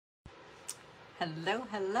Hello,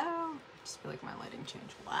 hello. Just feel like my lighting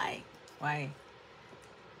changed. Why?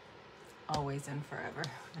 Always and forever.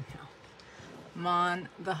 I know. I'm on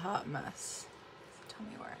the hot mess. So tell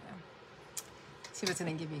me where I am. See if it's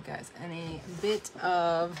gonna give you guys any bit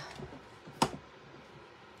of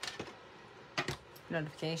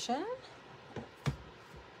notification.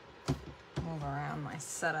 Move around my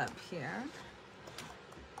setup here.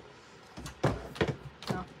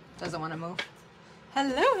 No, doesn't want to move.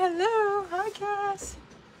 Hello. Hi, Cass.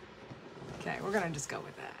 Okay, we're gonna just go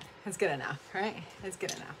with that. That's good enough, right? That's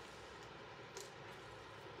good enough.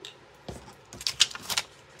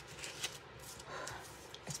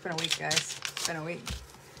 It's been a week, guys. It's been a week.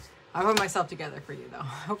 I put myself together for you, though.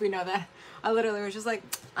 I hope you know that. I literally was just like,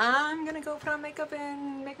 I'm gonna go put on makeup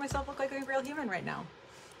and make myself look like a real human right now.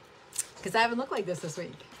 Because I haven't looked like this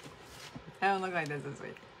week. Hello.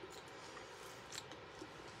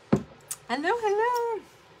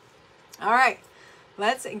 All right,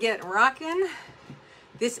 let's get rocking.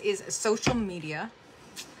 This is social media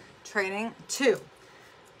training 2.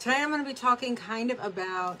 Today I'm going to be talking kind of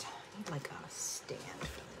about, I need like a stand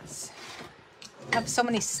for this. I have so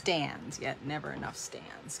many stands, yet never enough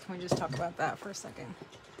stands. Can we just talk about that for a second?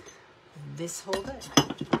 This hold it? I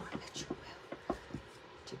bet you will.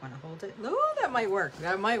 Do you want to hold it? Oh, that might work.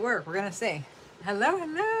 We're going to see. Hello.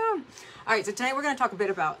 All right, so today we're going to talk a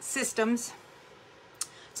bit about systems.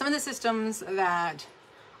 Some of the systems that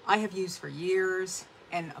I have used for years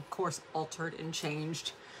and, of course, altered and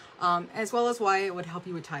changed, as well as why it would help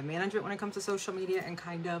you with time management when it comes to social media, and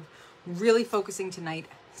kind of really focusing tonight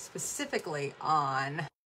specifically on,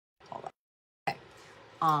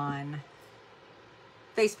 on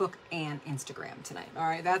Facebook and Instagram tonight. All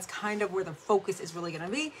right, that's kind of where the focus is really going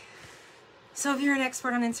to be. So if you're an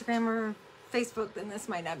expert on Instagram or Facebook, then this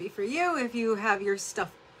might not be for you. If you have your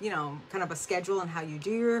stuff, you know, kind of a schedule on how you do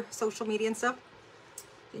your social media and stuff,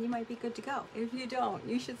 then you might be good to go. If you don't,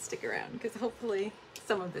 you should stick around, because hopefully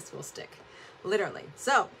some of this will stick, literally.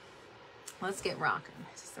 So let's get rocking.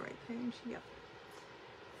 Is this the right page? Yep.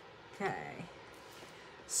 Okay.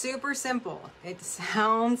 Super simple. It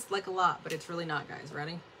sounds like a lot, but it's really not, guys.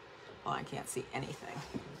 Ready? Well, I can't see anything.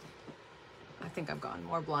 I think I've gone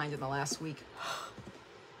more blind in the last week.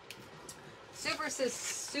 Super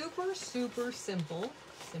simple.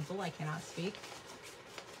 Simple, I cannot speak.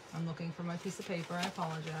 I'm looking for my piece of paper, I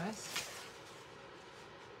apologize.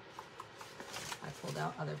 I pulled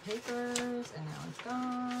out other papers and now it's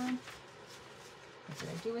gone. What did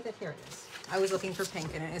I do with it? Here it is. I was looking for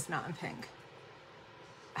pink and it is not in pink.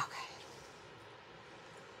 Okay.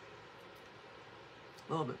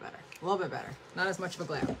 A little bit better. Not as much of a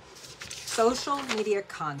glare. Social media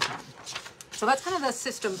content. So that's kind of the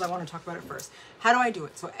systems I want to talk about at first. How do I do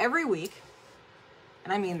it? So every week,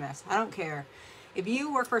 and I mean this, I don't care. If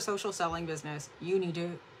you work for a social selling business, you need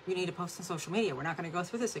to post on social media. We're not going to go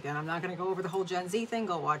through this again. I'm not going to go over the whole Gen Z thing.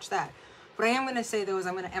 Go watch that. What I am going to say, though, is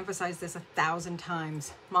I'm going to emphasize this 1,000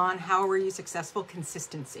 times. Mon, how were you successful?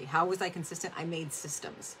 Consistency. How was I consistent? I made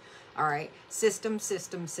systems. All right? Systems.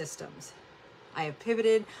 I have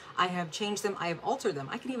pivoted, I have changed them, I have altered them.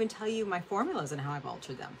 I can even tell you my formulas and how I've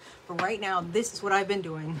altered them. But right now, this is what I've been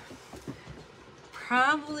doing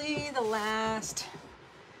probably the last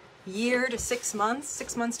year to 6 months,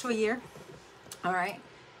 6 months to a year. All right.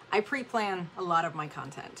 I pre-plan a lot of my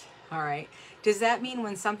content. All right. Does that mean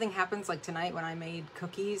when something happens like tonight when I made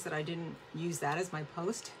cookies that I didn't use that as my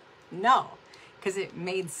post? No. Because it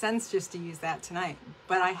made sense just to use that tonight.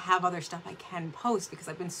 But I have other stuff I can post because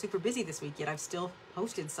I've been super busy this week, yet I've still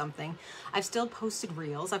posted something. I've still posted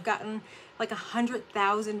reels. I've gotten like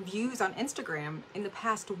 100,000 views on Instagram in the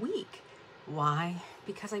past week. Why?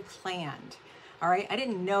 Because I planned. All right. I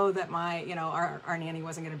didn't know that our nanny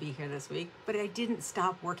wasn't going to be here this week, but I didn't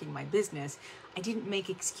stop working my business. I didn't make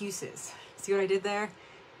excuses. See what I did there?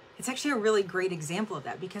 It's actually a really great example of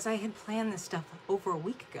that because I had planned this stuff over a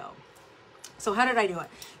week ago. So how did I do it?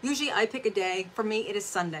 Usually I pick a day. For me, it is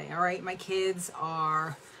Sunday, all right? My kids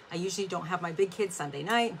are, I usually don't have my big kids Sunday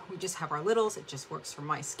night. We just have our littles. It just works for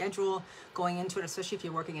my schedule going into it, especially if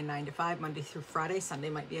you're working a 9 to 5, Monday through Friday.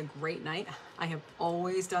 Sunday might be a great night. I have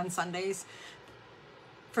always done Sundays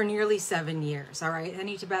for nearly 7 years, all right? I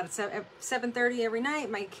need to about 7:30 every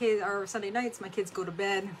night. My kids, or Sunday nights, my kids go to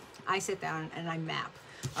bed. I sit down and I map,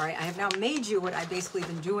 all right? I have now made you what I've basically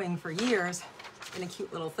been doing for years in a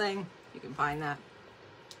cute little thing. You can find that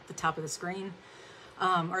at the top of the screen,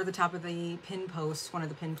 or the top of the pin post, one of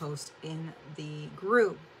the pin posts in the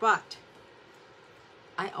group. But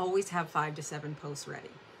I always have 5 to 7 posts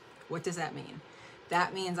ready. What does that mean?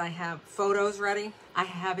 That means I have photos ready, I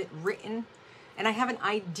have it written, and I have an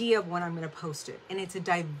idea of when I'm going to post it. And it's a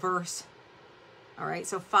diverse All right,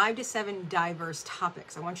 so 5 to 7 diverse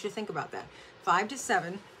topics. I want you to think about that. 5 to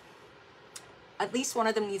 7, at least one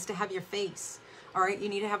of them needs to have your face. All right, you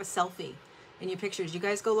need to have a selfie in your pictures. You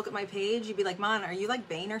guys go look at my page, you'd be like, Man, are you like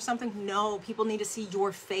Bane or something? No, people need to see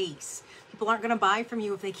your face. People aren't gonna buy from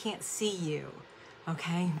you if they can't see you,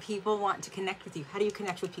 okay? People want to connect with you. How do you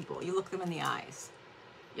connect with people? You look them in the eyes.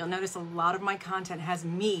 You'll notice a lot of my content has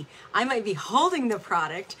me. I might be holding the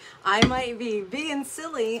product, I might be being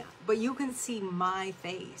silly, but you can see my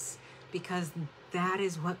face because that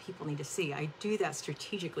is what people need to see. I do that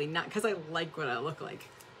strategically, not because I like what I look like.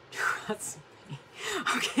 Trust me.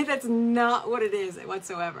 Okay, that's not what it is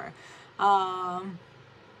whatsoever.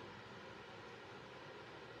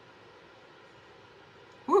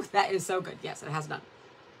 Whew, that is so good. Yes, it has done.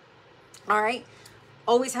 All right.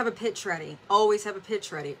 Always have a pitch ready. Always have a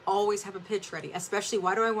pitch ready. Always have a pitch ready. Especially,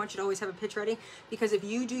 why do I want you to always have a pitch ready? Because if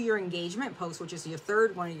you do your engagement post, which is your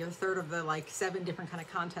third one, your third of the like 7 different kind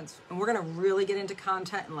of contents, and we're gonna really get into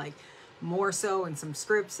content and like more so and some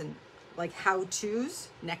scripts and like how-tos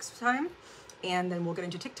next time, and then we'll get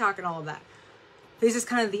into TikTok and all of that. This is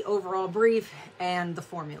kind of the overall brief and the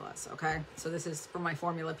formulas, okay? So this is for my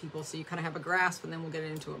formula people, so you kind of have a grasp, and then we'll get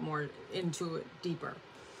into it deeper.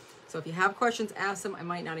 So if you have questions, ask them. I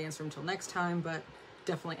might not answer them until next time, but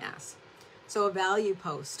definitely ask. So a value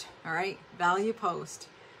post, all right? Value post.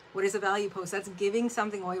 What is a value post? That's giving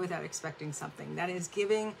something away without expecting something. That is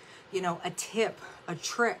giving, you know, a tip, a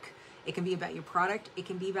trick. It can be about your product. It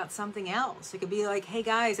can be about something else. It could be like, hey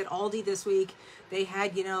guys, at Aldi this week, they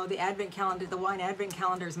had, you know, the advent calendar, the wine advent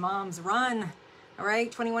calendars, Mom's Run, all right?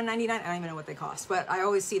 $21.99. I don't even know what they cost, but I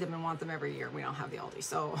always see them and want them every year. We don't have the Aldi,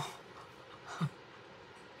 so...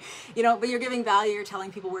 You know, but you're giving value. You're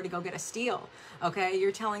telling people where to go get a steal, okay?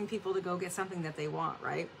 You're telling people to go get something that they want,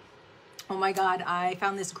 right? Oh my God, I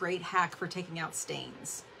found this great hack for taking out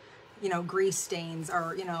stains. You know, grease stains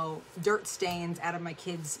or, you know, dirt stains out of my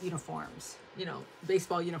kids' uniforms. You know,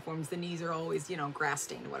 baseball uniforms, the knees are always, you know, grass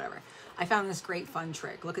stained or whatever. I found this great fun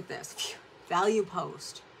trick. Look at this. Phew. Value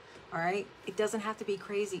post, all right? It doesn't have to be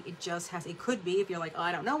crazy. It just has, it could be if you're like, oh,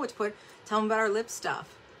 I don't know what to put. Tell them about our lip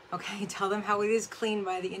stuff. Okay, tell them how it is cleaned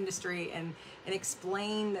by the industry and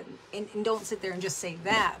explain that, and don't sit there and just say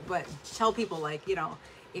that, but tell people like, you know,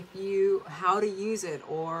 how to use it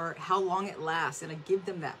or how long it lasts, and give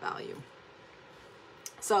them that value.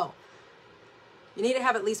 So you need to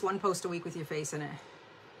have at least 1 post a week with your face in it.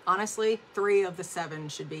 Honestly, 3 of the 7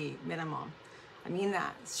 should be minimum. I mean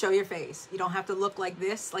that. Show your face. You don't have to look like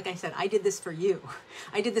this. Like I said, I did this for you.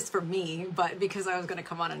 I did this for me, but because I was going to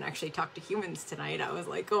come on and actually talk to humans tonight, I was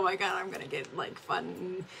like, oh my God, I'm going to get like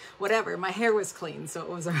fun, whatever. My hair was clean, so it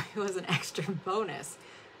was an extra bonus.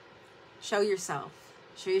 Show yourself.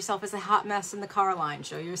 Show yourself as a hot mess in the car line.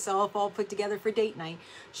 Show yourself all put together for date night.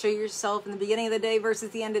 Show yourself in the beginning of the day versus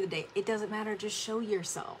the end of the day. It doesn't matter. Just show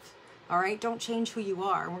yourself. All right? Don't change who you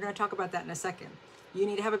are. And we're going to talk about that in a second. You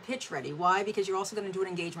need to have a pitch ready. Why? Because you're also going to do an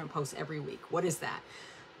engagement post every week. What is that?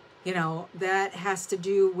 You know, that has to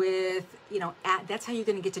do with, you know, that's how you're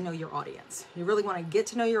going to get to know your audience. You really want to get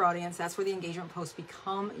to know your audience. That's where the engagement posts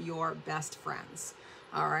become your best friends.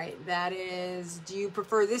 All right. That is, do you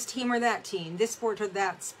prefer this team or that team? This sport or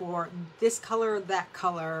that sport? This color or that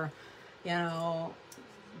color? You know,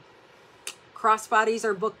 crossbodies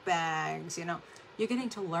or book bags? You know, you're getting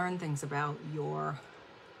to learn things about your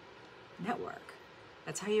network.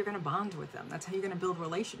 That's how you're going to bond with them. That's how you're going to build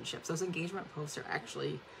relationships. Those engagement posts are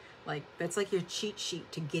actually like, that's like your cheat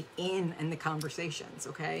sheet to get in the conversations,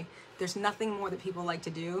 okay? There's nothing more that people like to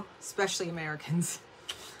do, especially Americans,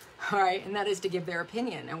 all right? And that is to give their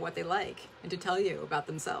opinion and what they like and to tell you about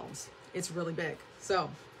themselves. It's really big. So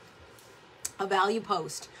a value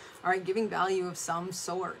post, all right? Giving value of some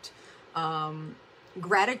sort.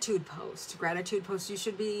 Gratitude post. Gratitude post, you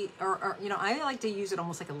should be, or you know, I like to use it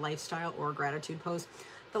almost like a lifestyle or a gratitude post.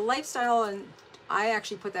 The lifestyle, and I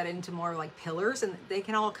actually put that into more like pillars, and they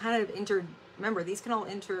can all kind of remember, these can all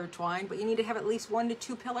intertwine, but you need to have at least 1 to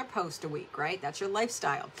 2 pillar posts a week, right? That's your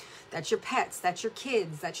lifestyle. That's your pets. That's your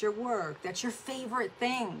kids. That's your work. That's your favorite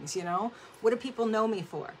things, you know? What do people know me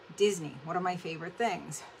for? Disney, one of my favorite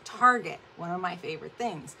things. Target, one of my favorite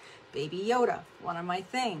things. Baby Yoda, one of my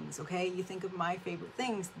things, okay? You think of my favorite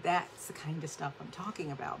things, that's the kind of stuff I'm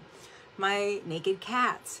talking about. My naked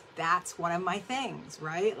cats, that's one of my things,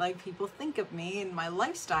 right? Like people think of me and my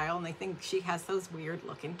lifestyle and they think she has those weird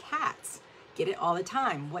looking cats. Get it all the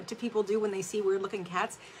time. What do people do when they see weird looking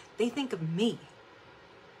cats? They think of me.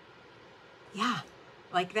 Yeah,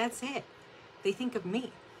 like that's it. They think of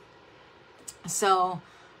me. So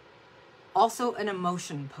Also an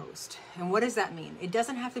emotion post. And what does that mean? It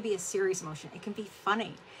doesn't have to be a serious emotion. It can be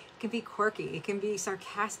funny. It can be quirky. It can be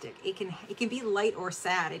sarcastic. It can be light or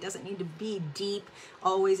sad. It doesn't need to be deep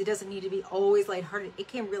always. It doesn't need to be always lighthearted. It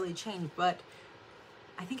can really change, but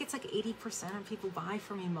I think it's like 80% of people buy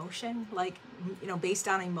from emotion, like, you know, based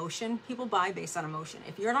on emotion. People buy based on emotion.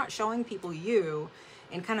 If you're not showing people you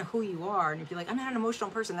and kind of who you are, and if you're like, I'm not an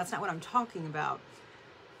emotional person, that's not what I'm talking about.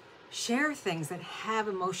 Share things that have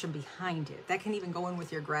emotion behind it. That can even go in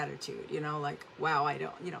with your gratitude, you know, like, wow, I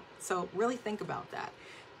don't, you know, so really think about that.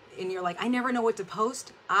 And you're like, I never know what to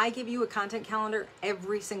post. I give you a content calendar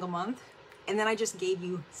every single month. And then I just gave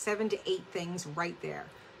you 7 to 8 things right there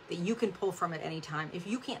that you can pull from at any time. If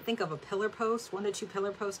you can't think of a pillar post, 1 to 2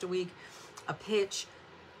 pillar posts a week, a pitch,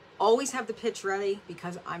 always have the pitch ready,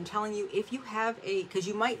 because I'm telling you, if you have because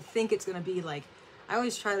you might think it's going to be like, I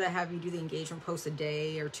always try to have you do the engagement post a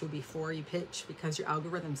day or 2 before you pitch, because your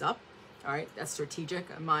algorithm's up. All right, that's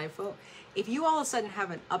strategic on my fault. If you all of a sudden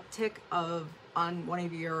have an uptick on one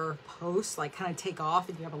of your posts, like kind of take off,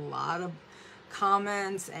 and you have a lot of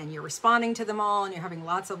comments and you're responding to them all and you're having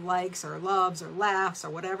lots of likes or loves or laughs or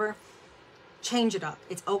whatever, change it up.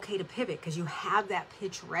 It's okay to pivot because you have that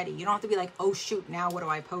pitch ready. You don't have to be like, oh shoot, now what do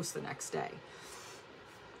I post the next day?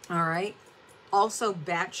 All right. Also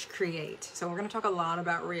batch create. So we're going to talk a lot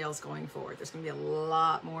about reels going forward. There's going to be a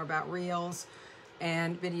lot more about reels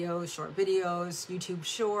and videos, short videos, YouTube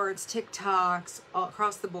shorts, TikToks, all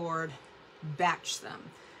across the board. Batch them.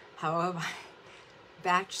 However,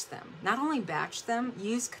 batch them. Not only batch them,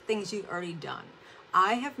 use things you've already done.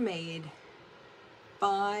 I have made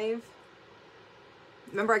 5.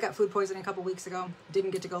 Remember I got food poisoning a couple weeks ago? Didn't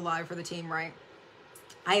get to go live for the team, right?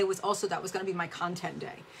 That was going to be my content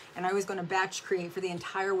day. And I was going to batch create for the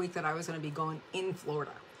entire week that I was going to be going in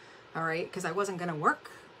Florida. All right? Because I wasn't going to work.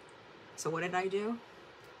 So what did I do?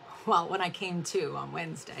 Well, when I came to on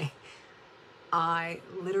Wednesday, I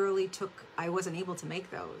literally I wasn't able to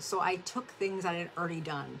make those. So I took things I had already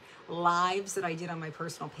done. Lives that I did on my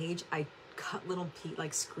personal page, I cut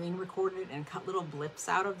like screen recorded and cut little blips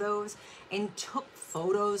out of those and took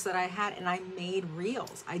photos that I had and I made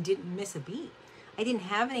reels. I didn't miss a beat. I didn't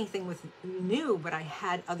have anything with new, but I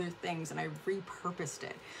had other things and I repurposed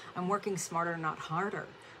it. I'm working smarter, not harder.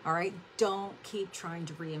 All right. Don't keep trying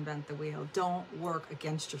to reinvent the wheel. Don't work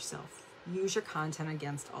against yourself. Use your content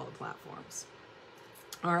against all the platforms.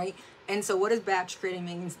 All right. And so what does batch creating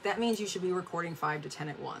mean? That means you should be recording 5 to 10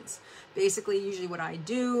 at once. Basically, usually what I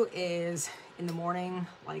do is in the morning,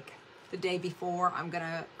 like the day before, I'm going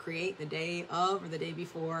to create the day of or the day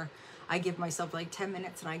before. I give myself like 10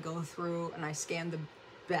 minutes and I go through and I scan the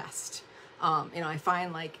best. You know, I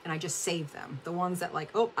find and I just save them. The ones that like,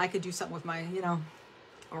 oh, I could do something with my, you know,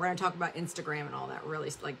 we're going to talk about Instagram and all that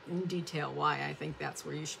really like in detail why I think that's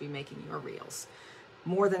where you should be making your reels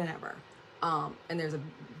more than ever. And there's a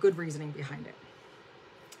good reasoning behind it.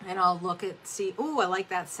 And I'll look at, see, oh, I like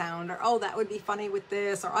that sound, or oh, that would be funny with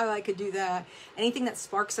this, or oh, I could do that. Anything that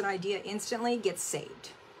sparks an idea instantly gets saved.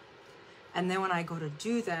 And then when I go to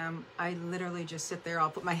do them, I literally just sit there. I'll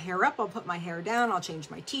put my hair up, I'll put my hair down, I'll change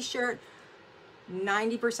my t-shirt.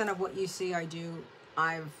 90% of what you see I do,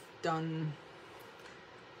 I've done,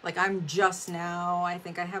 like I'm just now, I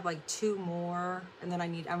think I have like 2 more. And then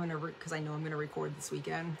because I know I'm going to record this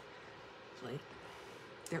weekend. Like,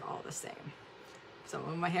 they're all the same. Some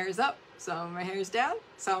of my hair is up, some of my hair is down,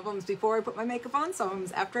 some of them's before I put my makeup on, some of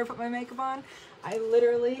them's after I put my makeup on. I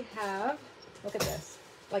literally have, look at this,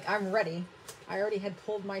 like I'm ready. I already had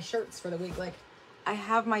pulled my shirts for the week. Like I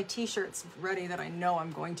have my t-shirts ready that I know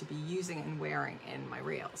I'm going to be using and wearing in my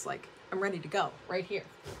reels. Like I'm ready to go right here.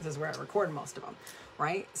 This is where I record most of them,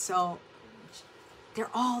 right? So they're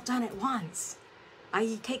all done at once.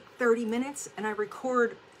 I take 30 minutes and I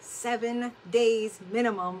record 7 days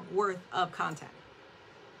minimum worth of content.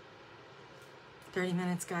 30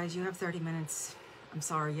 minutes, guys. You have 30 minutes. I'm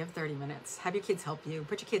sorry, you have 30 minutes. Have your kids help you.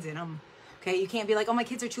 Put your kids in them. Okay, you can't be like, oh, my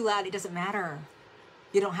kids are too loud. It doesn't matter.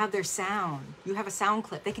 You don't have their sound. You have a sound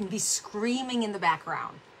clip. They can be screaming in the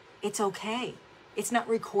background. It's okay. It's not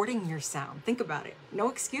recording your sound. Think about it. No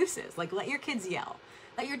excuses. Like, let your kids yell.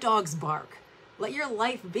 Let your dogs bark. Let your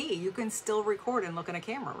life be. You can still record and look at a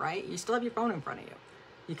camera, right? You still have your phone in front of you.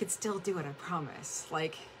 You could still do it, I promise.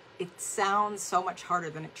 Like, it sounds so much harder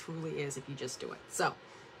than it truly is if you just do it. So,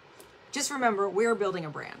 just remember, we're building a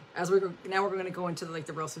brand. Now we're going to go into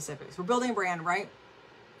the real specifics. We're building a brand, right?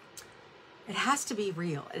 It has to be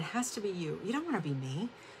real. It has to be you. You don't want to be me.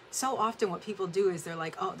 So often what people do is they're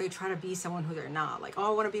like, oh, they try to be someone who they're not. Like,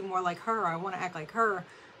 oh, I want to be more like her. I want to act like her.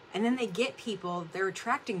 And then they get people, they're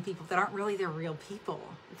attracting people that aren't really their real people.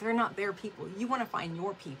 They're not their people. You want to find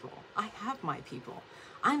your people. I have my people.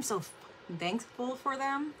 I'm so thankful for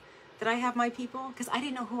them that I have my people, because I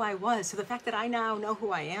didn't know who I was. So the fact that I now know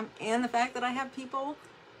who I am, and the fact that I have people,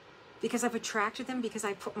 because I've attracted them, because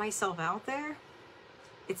I put myself out there,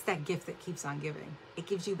 it's that gift that keeps on giving. It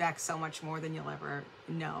gives you back so much more than you'll ever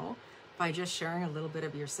know by just sharing a little bit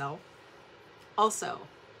of yourself. Also,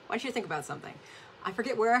 I want you to think about something. I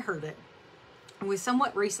forget where I heard it. It was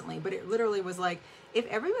somewhat recently, but it literally was like, if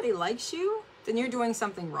everybody likes you, then you're doing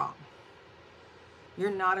something wrong. You're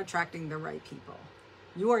not attracting the right people.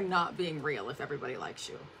 You are not being real if everybody likes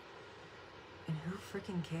you. And who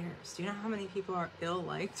freaking cares? Do you know how many people are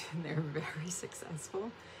ill-liked and they're very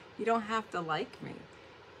successful? You don't have to like me.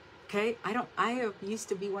 Okay? I used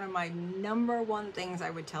to be one of my number one things I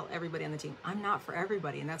would tell everybody on the team. I'm not for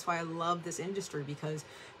everybody. And that's why I love this industry, because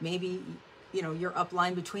maybe, you know, your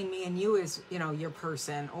upline between me and you is, you know, your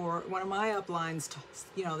person, or one of my uplines,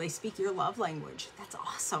 you know, they speak your love language. That's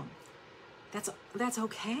awesome. That's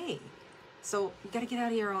okay. So you got to get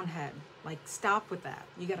out of your own head. Like, stop with that.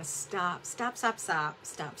 You got to stop.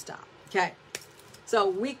 Okay. So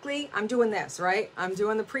weekly, I'm doing this, right? I'm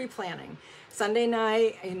doing the pre-planning Sunday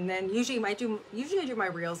night, and then usually I do my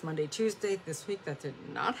reels Monday, Tuesday. This week, that did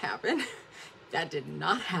not happen. That did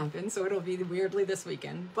not happen. So it'll be weirdly this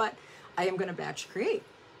weekend, but I am going to batch create.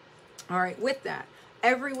 All right. With that,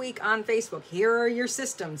 every week on Facebook, here are your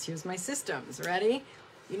systems. Here's my systems. Ready?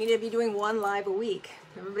 You need to be doing 1 live a week.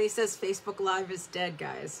 Everybody says Facebook Live is dead,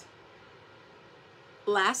 guys.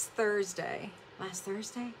 Last Thursday,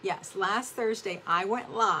 yes, last Thursday, I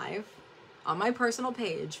went live on my personal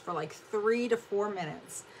page for like 3 to 4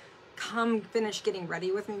 minutes. Come finish getting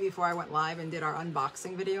ready with me before I went live and did our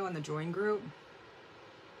unboxing video in the join group.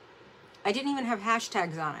 I didn't even have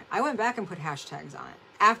hashtags on it. I went back and put hashtags on it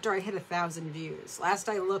after I hit 1,000 views. Last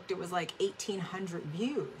I looked, it was like 1,800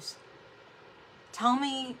 views. Tell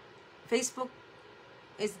me Facebook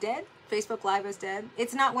is dead? Facebook Live is dead?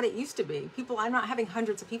 It's not what it used to be. I'm not having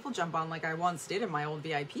hundreds of people jump on like I once did in my old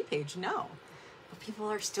VIP page, no. But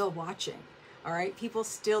people are still watching, all right? People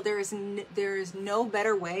still, there is no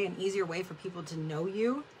better way, an easier way for people to know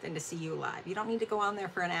you than to see you live. You don't need to go on there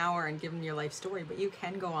for an hour and give them your life story, but you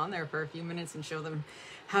can go on there for a few minutes and show them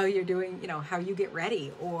how you're doing, you know, how you get ready,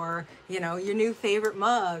 or, you know, your new favorite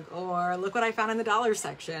mug, or look what I found in the dollar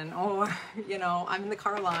section, or, you know, I'm in the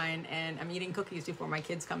car line and I'm eating cookies before my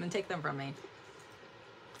kids come and take them from me.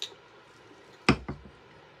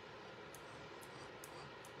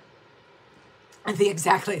 I think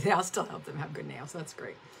exactly. I'll still help them have good nails. That's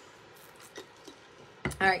great.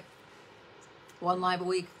 All right. 1 live a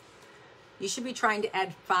week. You should be trying to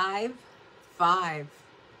add five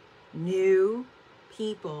new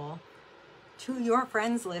people to your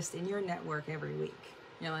friends list in your network every week.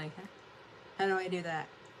 You're like, huh? How do I do that?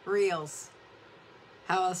 Reels.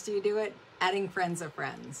 How else do you do it? Adding friends of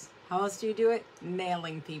friends. How else do you do it?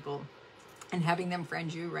 Nailing people and having them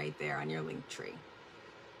friend you right there on your link tree.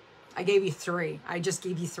 I gave you 3. I just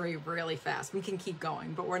gave you 3 really fast. We can keep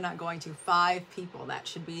going, but we're not going to. 5 people. That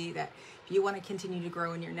should be that. If you want to continue to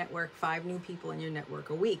grow in your network, 5 new people in your network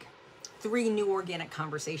a week. 3 new organic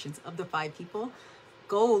conversations of the 5 people.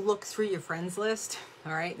 Go look through your friends list.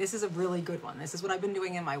 All right. This is a really good one. This is what I've been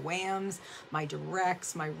doing in my WAMs, my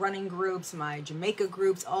directs, my running groups, my Jamaica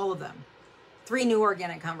groups, all of them. 3 new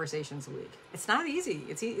organic conversations a week. It's not easy.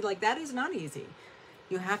 It's like, that is not easy.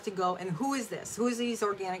 You have to go, and who is this? Who is these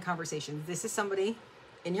organic conversations? This is somebody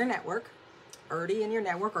in your network, already in your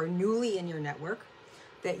network, or newly in your network,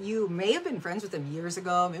 that you may have been friends with them years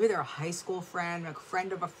ago. Maybe they're a high school friend, a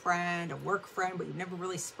friend of a friend, a work friend, but you've never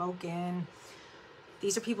really spoken.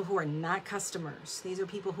 These are people who are not customers. These are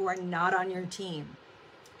people who are not on your team.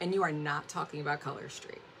 And you are not talking about Color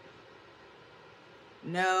Street.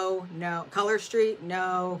 No. Color Street,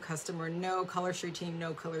 no. Customer, no. Color Street team,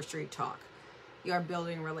 no. Color Street talk. You are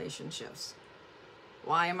building relationships.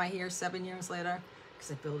 Why am I here 7 years later? Because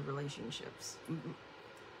I build relationships.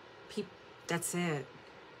 That's it.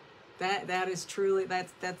 That is truly,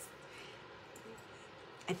 that's,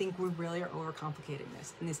 I think we really are overcomplicating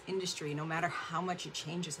this. In this industry, no matter how much it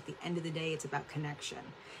changes, at the end of the day, it's about connection.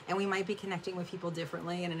 And we might be connecting with people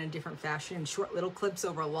differently and in a different fashion, in short little clips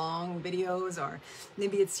over long videos, or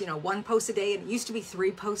maybe it's, 1 post a day, and it used to be 3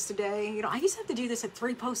 posts a day. I used to have to do this at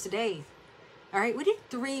 3 posts a day. All right, we did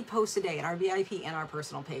 3 posts a day in our VIP and our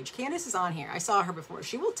personal page. Candace is on here. I saw her before.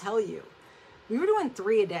 She will tell you. We were doing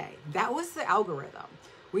 3 a day. That was the algorithm.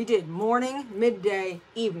 We did morning, midday,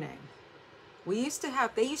 evening. They used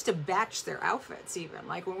to batch their outfits even.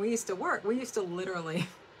 Like when we used to work, we used to literally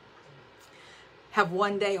have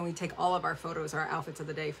one day when we take all of our photos, our outfits of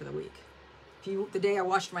the day for the week. The day I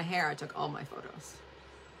washed my hair, I took all my photos.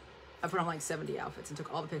 I put on like 70 outfits and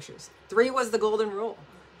took all the pictures. 3 was the golden rule.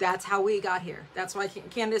 That's how we got here. That's why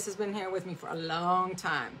Candace has been here with me for a long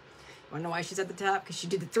time. You wanna know why she's at the top? Because she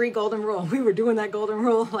did the 3 golden rule. We were doing that golden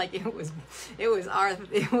rule like it was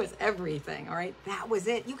everything. All right, that was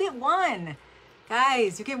it. You get 1,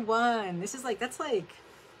 guys. You get 1.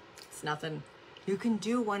 It's nothing. You can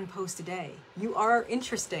do 1 post a day. You are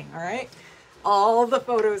interesting. All right. All the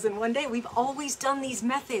photos in one day. We've always done these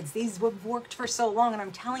methods. These have worked for so long, and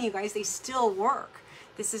I'm telling you guys, they still work.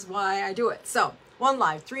 This is why I do it. So 1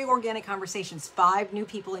 live, 3 organic conversations, 5 new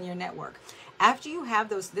people in your network. After you have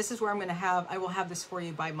those, this is where I will have this for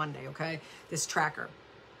you by Monday, okay? This tracker.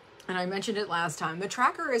 And I mentioned it last time. The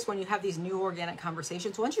tracker is when you have these new organic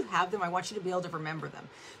conversations. Once you have them, I want you to be able to remember them.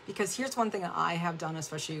 Because here's one thing that I have done,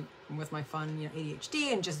 especially with my fun,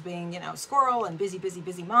 ADHD and just being, squirrel and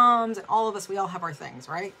busy moms, and all of us, we all have our things,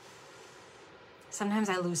 right? Sometimes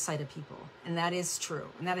I lose sight of people, and that is true,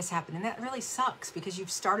 and that has happened, and that really sucks because you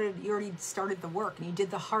already started the work and you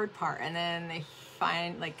did the hard part, and then they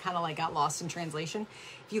got lost in translation.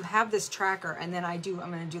 If you have this tracker, and then I'm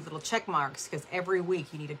going to do little check marks because every week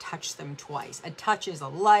you need to touch them twice. A touch is a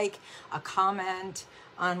like, a comment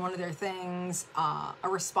on one of their things, a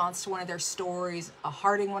response to one of their stories, a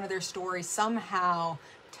hearting one of their stories, somehow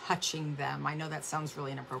touching them. I know that sounds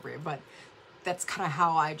really inappropriate, but that's kind of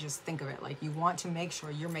how I just think of it. Like, you want to make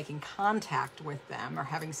sure you're making contact with them or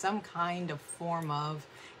having some kind of form of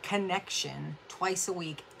connection twice a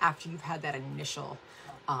week after you've had that initial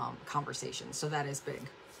conversation. So that is big.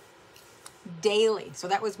 Daily. So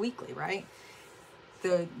that was weekly, right?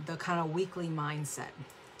 The kind of weekly mindset.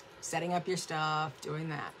 Setting up your stuff, doing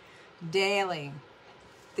that. Daily.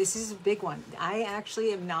 This is a big one. I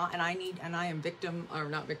actually am not, and I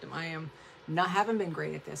haven't been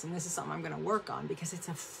great at this, and this is something I'm going to work on because it's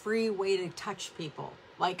a free way to touch people.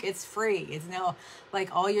 Like, it's free. It's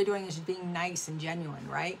all you're doing is just being nice and genuine,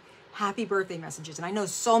 right? Happy birthday messages. And I know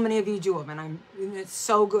so many of you do them, and it's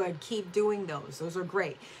so good. Keep doing those. Those are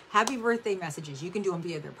great. Happy birthday messages. You can do them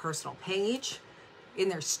via their personal page, in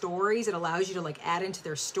their stories. It allows you to add into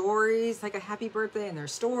their stories, like a happy birthday in their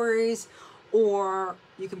stories, or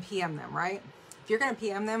you can PM them, right? If you're going to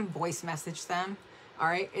PM them, voice message them. All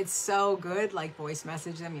right, it's so good, voice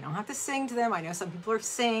message them. You don't have to sing to them. I know some people are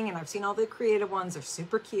sing, and I've seen all the creative ones. They're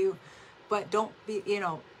super cute, but don't be,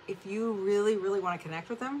 if you really, really want to connect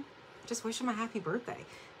with them, just wish them a happy birthday.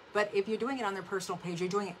 But if you're doing it on their personal page, you're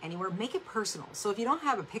doing it anywhere, make it personal. So if you don't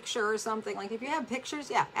have a picture or something, if you have pictures,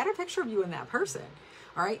 yeah, add a picture of you and that person.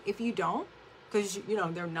 All right, if you don't, because,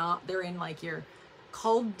 they're in your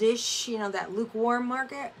cold dish, that lukewarm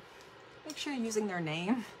market, make sure you're using their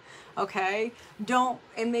name. Okay,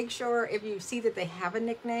 and make sure if you see that they have a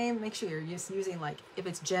nickname, make sure you're just using if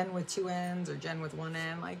it's Jen with 2 N's or Jen with 1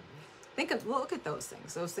 N, look at those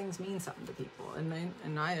things. Those things mean something to people,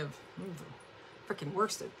 and I have freaking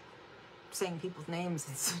worst at saying people's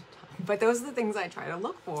names, but those are the things I try to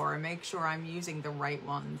look for and make sure I'm using the right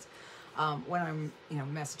ones when I'm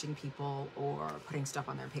messaging people or putting stuff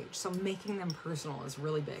on their page. So making them personal is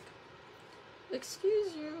really big.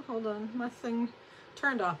 Excuse you, hold on, my thing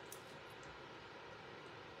turned off.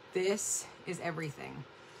 This is everything.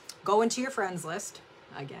 Go into your friends list.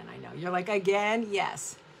 Again, I know. You're again?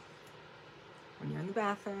 Yes. When you're in the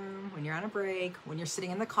bathroom, when you're on a break, when you're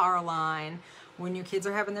sitting in the car line, when your kids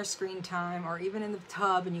are having their screen time, or even in the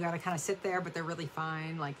tub and you got to kind of sit there, but they're really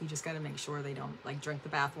fine. You just got to make sure they don't drink the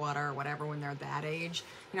bath water or whatever when they're that age.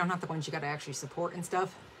 Not the ones you got to actually support and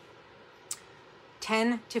stuff.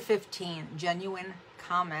 10 to 15 genuine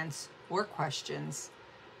comments or questions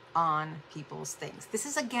on people's things. This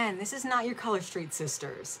is not your Color Street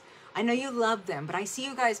sisters. I know you love them, but I see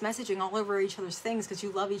you guys messaging all over each other's things because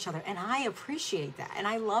you love each other, and I appreciate that, and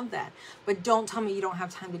I love that. But don't tell me you don't have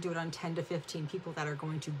time to do it on 10 to 15 people that are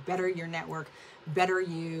going to better your network, better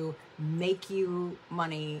you, make you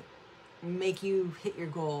money, make you hit your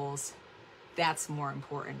goals. That's more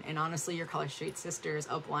important. And honestly, your Color Street sisters,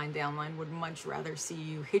 upline, downline, would much rather see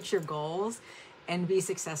you hit your goals and be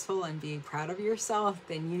successful and be proud of yourself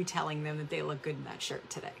than you telling them that they look good in that shirt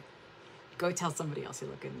today. Go tell somebody else you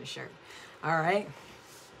look good in the shirt. All right?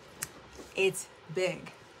 It's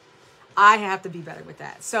big. I have to be better with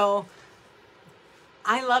that. So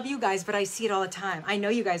I love you guys, but I see it all the time. I know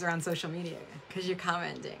you guys are on social media because you're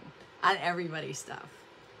commenting on everybody's stuff.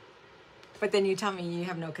 But then you tell me you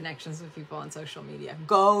have no connections with people on social media.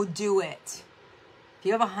 Go do it. If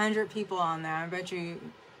you have 100 people on there, I bet you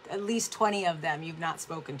at least 20 of them you've not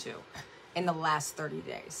spoken to in the last 30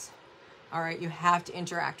 days. All right, you have to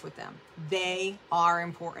interact with them. They are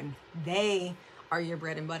important. They are your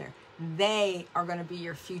bread and butter. They are going to be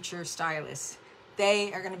your future stylists.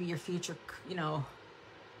 They are going to be your future, you know,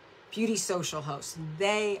 beauty social hosts.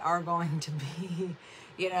 They are going to be,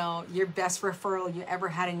 you know, your best referral you ever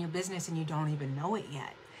had in your business and you don't even know it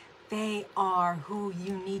yet. They are who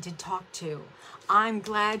you need to talk to. I'm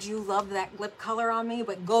glad you love that lip color on me,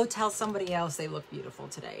 but go tell somebody else they look beautiful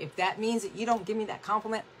today. If that means that you don't give me that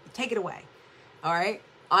compliment, take it away. All right?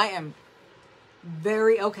 I am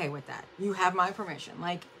very okay with that. You have my permission.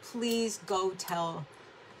 Like, please go tell.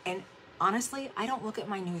 And honestly, I don't look at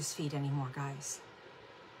my news feed anymore, guys.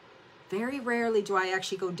 Very rarely do I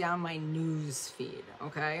actually go down my news feed,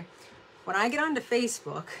 okay? When I get onto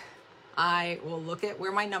Facebook, I will look at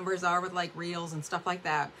where my numbers are with like reels and stuff like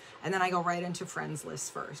that. And then I go right into friends lists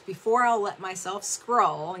first. Before I'll let myself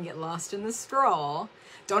scroll and get lost in the scroll,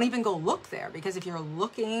 don't even go look there, because if you're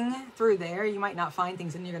looking through there, you might not find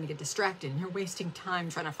things and you're going to get distracted and you're wasting time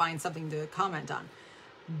trying to find something to comment on.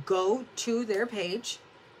 Go to their page.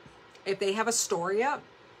 If they have a story up,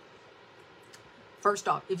 first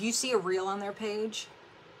off, if you see a reel on their page,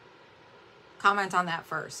 comment on that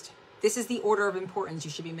first. This is the order of importance.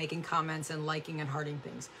 You should be making comments and liking and hearting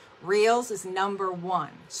things. Reels is number 1.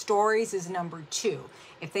 Stories is number 2.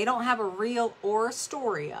 If they don't have a reel or a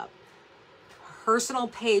story up, personal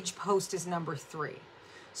page post is number 3.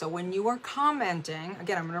 So when you are commenting,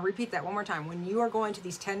 again, I'm going to repeat that one more time. When you are going to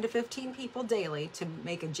these 10 to 15 people daily to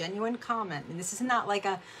make a genuine comment, and this is not like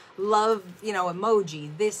a love, you know,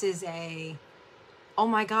 emoji. This is a, oh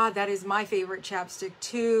my God, that is my favorite chapstick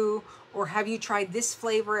too. Or have you tried this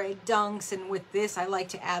flavor at Dunks, and with this, I like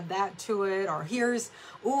to add that to it. Or here's,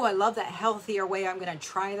 oh, I love that healthier way. I'm going to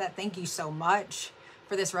try that. Thank you so much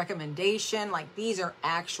for this recommendation. Like, these are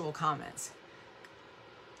actual comments.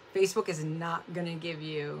 Facebook is not going to give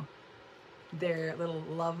you their little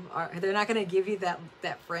love. They're not going to give you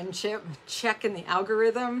that friendship check in the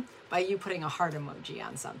algorithm by you putting a heart emoji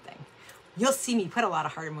on something. You'll see me put a lot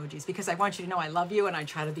of heart emojis because I want you to know I love you and I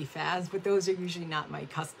try to be fast, but those are usually not my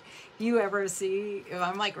custom. If you ever see, if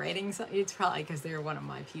I'm like rating something, it's probably because they're one of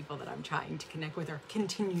my people that I'm trying to connect with or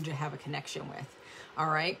continue to have a connection with. All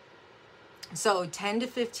right. So 10 to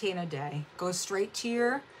 15 a day. Go straight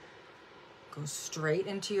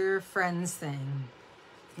into your friends thing.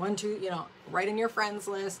 1, 2, you know, right in your friends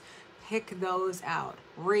list. Pick those out.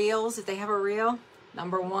 Reels, if they have a reel,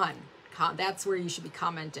 number 1. That's where you should be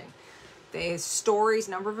commenting. The stories,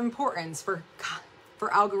 number of importance for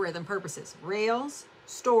algorithm purposes. Reels,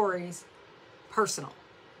 stories, personal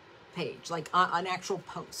page, like an actual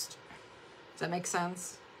post. Does that make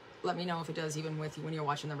sense? Let me know if it does, even with you when you're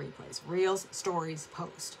watching the replays. Reels, stories,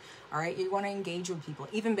 post. All right, you want to engage with people.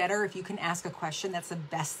 Even better if you can ask a question. That's the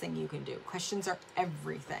best thing you can do. Questions are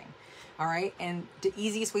everything. All right, and the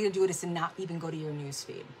easiest way to do it is to not even go to your news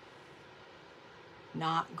feed.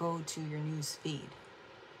 Not go to your news feed.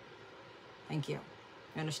 Thank you.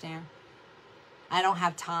 You understand? I don't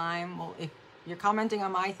have time. Well, if you're commenting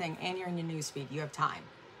on my thing and you're in your newsfeed, you have time.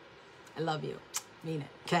 I love you. Mean it.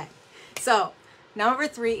 Okay. So, number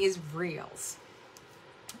 3 is reels.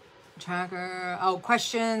 Tracker. Oh,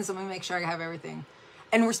 questions. Let me make sure I have everything.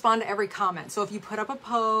 And respond to every comment. So if you put up a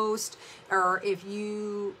post or if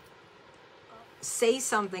you say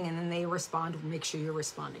something and then they respond, make sure you're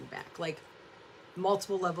responding back. Like,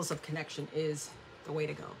 multiple levels of connection is the way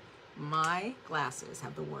to go. My glasses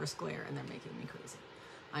have the worst glare and they're making me crazy.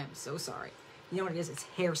 I am so sorry. You know what it is? It's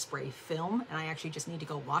hairspray film, and I actually just need to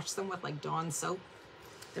go wash them with like Dawn soap.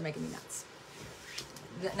 They're making me nuts.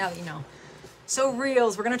 Now that you know. So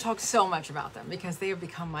reels, we're going to talk so much about them because they have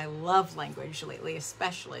become my love language lately,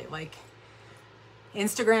 especially like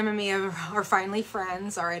Instagram and me are finally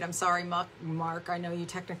friends. All right, I'm sorry, Mark. I know you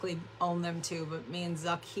technically own them too, but me and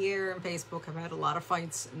Zuck here and Facebook have had a lot of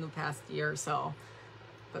fights in the past year or so.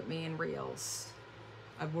 But me and reels,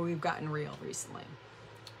 we've gotten real recently.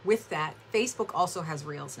 With that, Facebook also has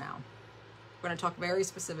reels now. We're going to talk very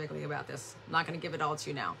specifically about this. I'm not going to give it all to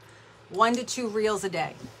you now. 1 to 2 reels a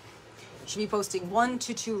day. You should be posting 1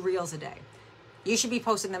 to 2 reels a day. You should be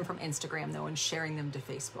posting them from Instagram though and sharing them to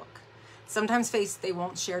Facebook. Sometimes they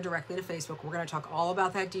won't share directly to Facebook. We're going to talk all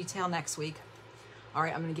about that detail next week. All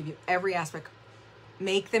right, I'm going to give you every aspect.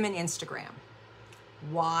 Make them in Instagram.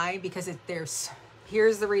 Why? Because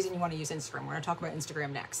here's the reason you want to use Instagram. We're going to talk about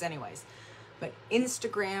Instagram next anyways. But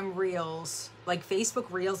Instagram reels, like Facebook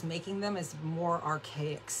reels, making them is more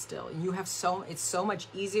archaic still. It's so much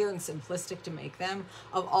easier and simplistic to make them.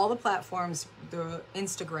 Of all the platforms, the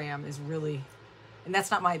Instagram is really, and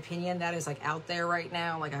that's not my opinion, that is like out there right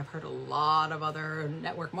now. Like I've heard a lot of other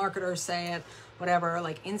network marketers say it, whatever,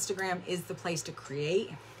 like Instagram is the place to create.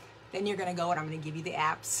 Then you're gonna go and I'm gonna give you the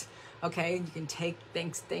apps. Okay, you can take,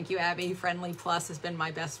 thank you Abby, Friendly Plus has been my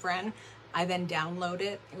best friend. I then download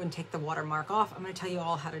it and take the watermark off. I'm gonna tell you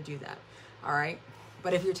all how to do that, all right?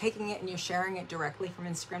 But if you're taking it and you're sharing it directly from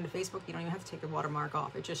Instagram to Facebook, you don't even have to take the watermark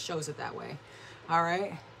off. It just shows it that way, all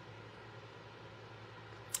right?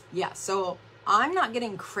 Yeah, so I'm not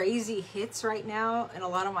getting crazy hits right now in a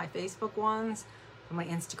lot of my Facebook ones, but my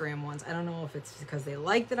Instagram ones. I don't know if it's because they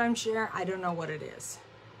like that I'm sharing. I don't know what it is,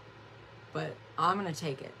 but I'm gonna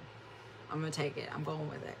take it. I'm gonna take it. I'm going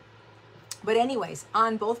with it. But anyways,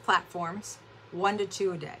 on both platforms, 1 to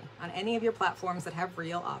 2 a day. On any of your platforms that have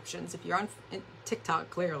reel options. If you're on TikTok,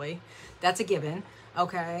 clearly, that's a given.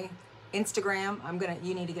 Okay. Instagram,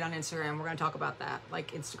 you need to get on Instagram. We're gonna talk about that.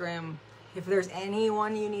 Like Instagram, if there's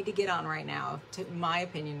anyone you need to get on right now, in my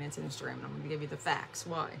opinion, it's Instagram. And I'm gonna give you the facts.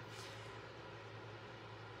 Why?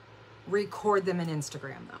 Record them in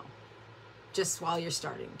Instagram though. Just while you're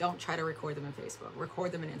starting. Don't try to record them in Facebook.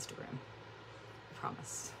 Record them in Instagram.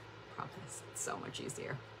 Promise. It's so much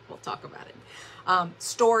easier. We'll talk about it.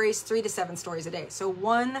 Stories, 3 to 7 stories a day. So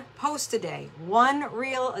 1 post a day, 1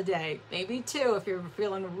 reel a day, maybe 2 if you're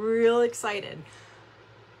feeling real excited.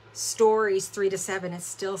 Stories 3 to 7, it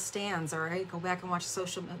still stands, all right? Go back and watch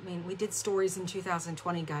we did stories in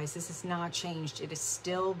 2020, guys. This has not changed. It is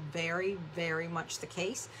still very, very much the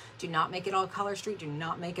case. Do not make it all Color Street. Do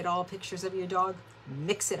not make it all pictures of your dog.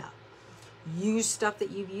 Mix it up. Use stuff that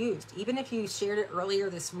you've used. Even if you shared it earlier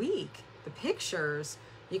this week, the pictures,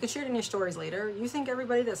 you can share it in your stories later. You think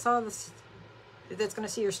everybody that saw this, that's going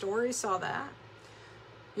to see your stories, saw that?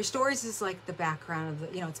 Your stories is like the background of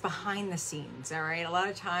the, it's behind the scenes, all right? A lot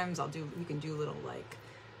of times you can do little like,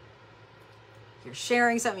 you're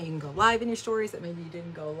sharing something, you can go live in your stories that maybe you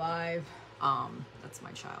didn't go live. That's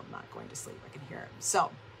my child not going to sleep, I can hear it. So,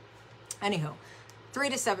 anywho. 3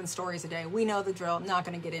 to 7 stories a day. We know the drill. Not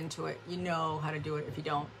going to get into it. You know how to do it. If you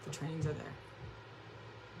don't, the trainings are there.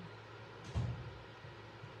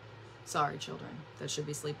 Sorry, children that should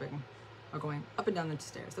be sleeping or going up and down the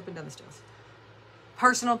stairs, up and down the stairs.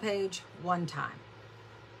 Personal page, 1 time.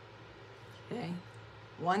 Okay?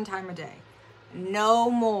 1 time a day. No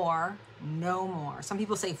more. Some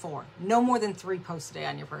people say 4. No more than 3 posts a day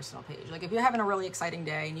on your personal page. Like if you're having a really exciting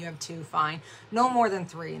day and you have 2, fine. No more than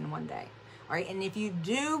 3 in one day. All right, and if you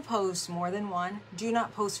do post more than 1, do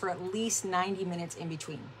not post for at least 90 minutes in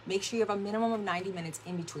between. Make sure you have a minimum of 90 minutes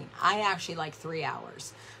in between. I actually like 3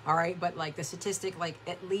 hours, all right? But like the statistic, like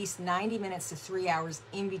at least 90 minutes to 3 hours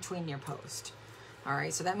in between your post, all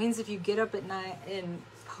right? So that means if you get up at 9 and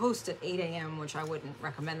post at 8 a.m., which I wouldn't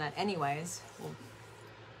recommend that anyways. Well,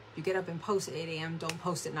 if you get up and post at 8 a.m., don't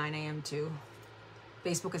post at 9 a.m. too.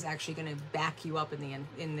 Facebook is actually gonna back you up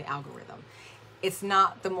in the algorithm. It's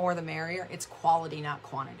not the more the merrier. It's quality, not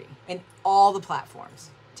quantity. In all the platforms.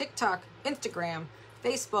 TikTok, Instagram,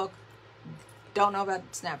 Facebook, don't know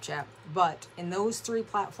about Snapchat, but in those 3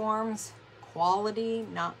 platforms, quality,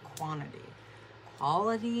 not quantity.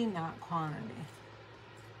 Quality, not quantity.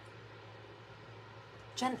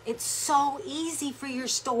 Jen, it's so easy for your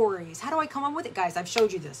stories. How do I come up with it? Guys, I've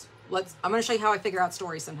showed you this. I'm gonna show you how I figure out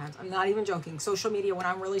stories sometimes. I'm not even joking. Social media, when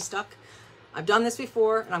I'm really stuck, I've done this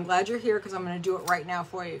before, and I'm glad you're here because I'm going to do it right now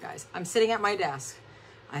for you guys. I'm sitting at my desk.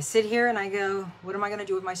 I sit here and I go, what am I going to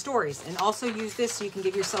do with my stories? And also use this so you can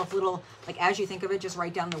give yourself little, like as you think of it, just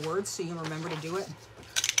write down the words so you remember to do it.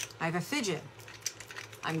 I have a fidget.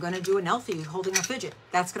 I'm going to do an Elfie holding a fidget.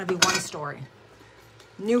 That's going to be 1 story.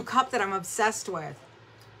 New cup that I'm obsessed with.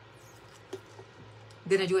 I'm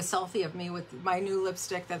going to do a selfie of me with my new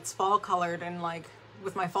lipstick that's fall colored and like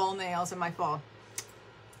with my fall nails and my fall.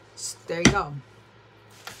 There you go.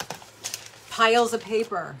 Piles of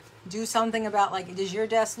paper. Do something about like, does your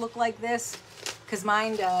desk look like this? Because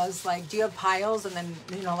mine does. Like, do you have piles? And then,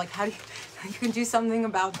 like how do you can do something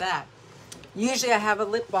about that. Usually I have a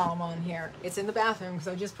lip balm on here. It's in the bathroom because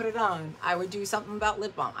I just put it on. I would do something about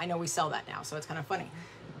lip balm. I know we sell that now, so it's kind of funny.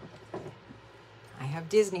 I have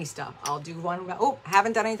Disney stuff. I'll do one about,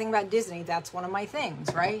 haven't done anything about Disney. That's one of my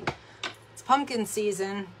things, right? It's pumpkin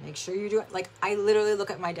season. Make sure you do it. Like, I literally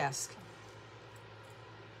look at my desk.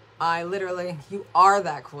 You are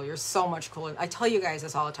that cool. You're so much cooler. I tell you guys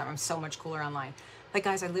this all the time. I'm so much cooler online. Like,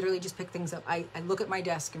 guys, I literally just pick things up. I look at my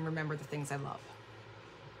desk and remember the things I love.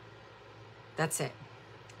 That's it.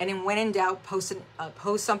 And then when in doubt, post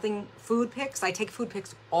something, food pics. I take food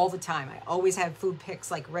pics all the time. I always have food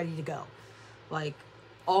pics like ready to go. Like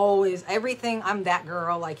always, everything. I'm that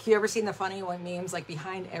girl. Like, you ever seen the funny memes? Like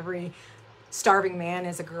behind every starving man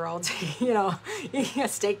is a girl, eating a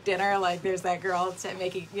steak dinner. Like there's that girl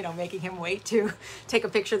making him wait to take a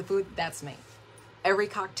picture of the food. That's me. every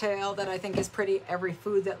cocktail that I think is pretty, every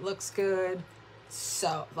food that looks good.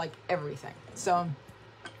 So like everything. So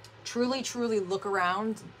truly, truly look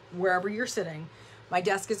around wherever you're sitting. My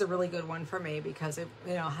desk is a really good one for me because it,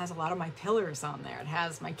 you know, has a lot of my pillars on there. It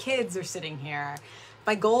has my kids are sitting here.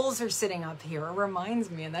 My goals are sitting up here. It reminds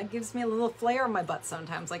me, and that gives me a little flair in my butt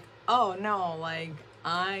sometimes. Like, oh no, like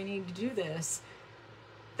I need to do this.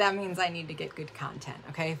 That means I need to get good content,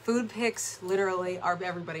 okay? Food pics literally are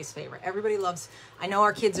everybody's favorite. Everybody loves, I know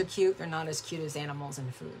our kids are cute. They're not as cute as animals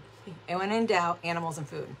and food. And when in doubt, animals and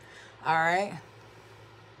food. All right?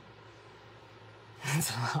 That's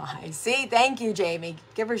a lie. See, thank you, Jamie.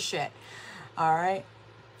 Give her shit. All right?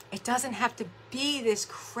 It doesn't have to be this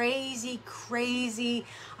crazy, crazy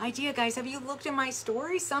idea, guys. Have you looked at my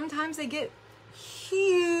stories? Sometimes they get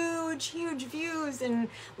huge, huge views and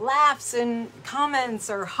laughs and comments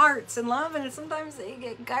or hearts and love, and sometimes they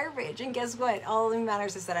get garbage. And guess what? All that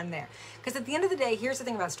matters is that I'm there. Because at the end of the day, here's the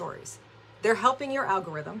thing about stories. They're helping your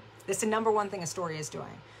algorithm. That's the number one thing a story is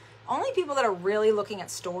doing. Only people that are really looking at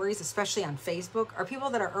stories, especially on Facebook, are people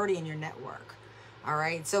that are already in your network. All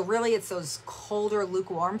right. So really it's those colder,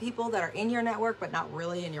 lukewarm people that are in your network, but not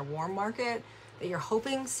really in your warm market, that you're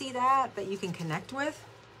hoping see that you can connect with.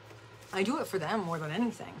 I do it for them more than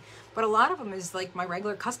anything. But a lot of them is like my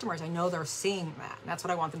regular customers. I know they're seeing that. And that's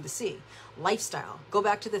what I want them to see. Lifestyle. Go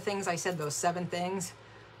back to the things I said, those 7 things.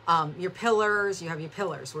 Your pillars, you have your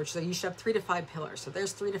pillars, which so you should have 3 to 5 pillars. So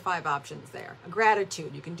there's 3 to 5 options there. A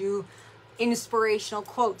gratitude. You can do inspirational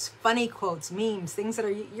quotes, funny quotes, memes, things that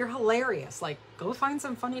are, you're hilarious. Like, go find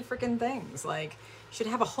some funny freaking things. Like, you should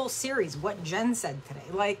have a whole series, what Jen said today.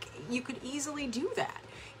 Like, you could easily do that.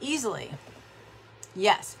 Easily.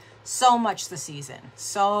 Yes. So much the season.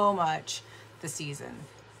 So much the season.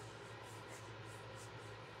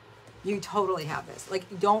 You totally have this.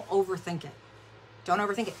 Like, don't overthink it. Don't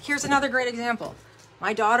overthink it. Here's another great example.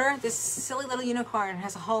 My daughter, this silly little unicorn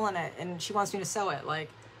has a hole in it and she wants me to sew it. Like,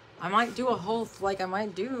 I might do a whole, like I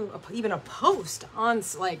might do even a post on,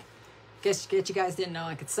 like, guess you guys didn't know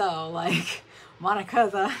I could sew. Like, Monica,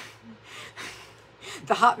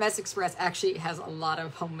 the Hot Mess Express actually has a lot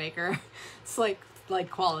of homemaker, it's like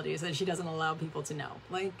qualities that she doesn't allow people to know.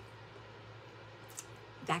 Like,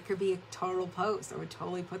 that could be a total post. I would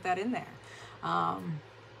totally put that in there.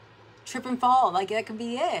 Trip and fall, like that could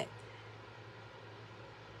be it.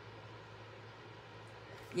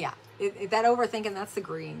 Yeah, that overthinking, that's the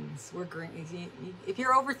greens. We're green. If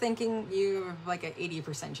you're overthinking, you have like an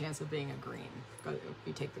 80% chance of being a green. If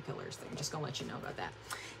you take the pillars thing, just gonna let you know about that.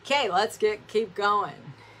 Okay, let's keep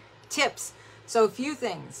going. Tips. So a few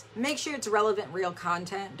things. Make sure it's relevant, real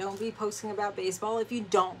content. Don't be posting about baseball if you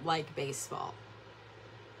don't like baseball.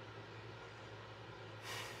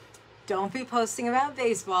 Don't be posting about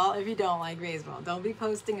baseball if you don't like baseball. Don't be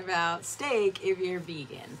posting about steak if you're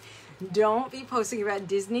vegan. Don't be posting about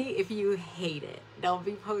Disney if you hate it. Don't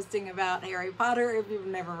be posting about Harry Potter if you've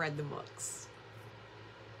never read the books.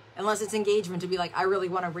 Unless it's engagement to be like, I really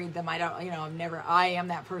want to read them. I don't, you know, I am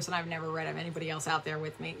that person. I've never read them. Anybody else out there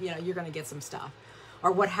with me? You know, you're going to get some stuff.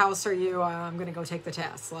 Or what house are you? I'm going to go take the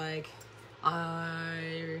test. Like,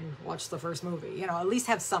 I watched the first movie. You know, at least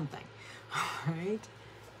have something. All right?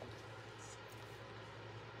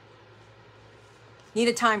 Need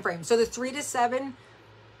a time frame. So the 3 to 7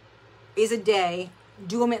 is a day.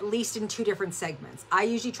 Do them at least in 2 different segments. I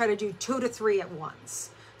usually try to do 2 to 3 at once.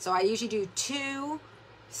 So I usually do 2,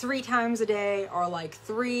 3 times a day, or like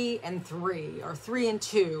 3 and 3, or 3 and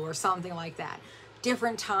 2, or something like that.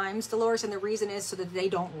 Different times, Dolores, and the reason is so that they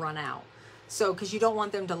don't run out. So, because you don't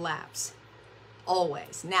want them to lapse.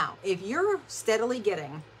 Always. Now, if you're steadily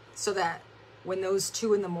getting so that when those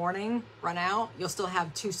 2 in the morning run out, you'll still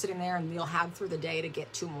have 2 sitting there, and you'll have through the day to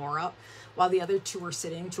get 2 more up, while the other 2 are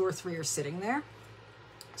sitting, 2 or 3 are sitting there.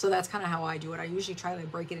 So that's kind of how I do it. I usually try to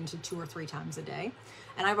break it into 2 or 3 times a day.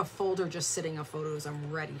 And I have a folder just sitting of photos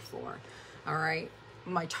I'm ready for. All right.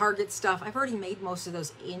 My Target stuff, I've already made most of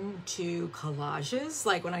those into collages.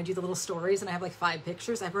 Like when I do the little stories and I have like 5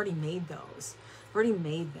 pictures, I've already made those. I've already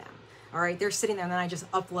made them. All right, they're sitting there, and then I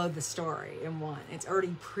just upload the story in one. It's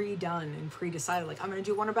already pre-done and pre-decided. Like, I'm going to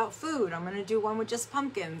do one about food. I'm going to do one with just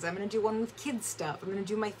pumpkins. I'm going to do one with kids stuff. I'm going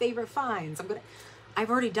to do my favorite finds. I've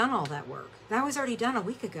already done all that work. That was already done a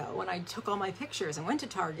week ago when I took all my pictures and went to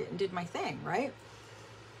Target and did my thing, right?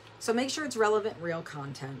 So make sure it's relevant, real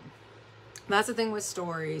content. That's the thing with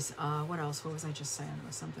stories. What else? What was I just saying? It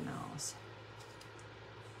was something else.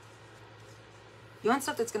 You want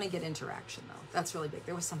stuff that's going to get interaction, though. That's really big.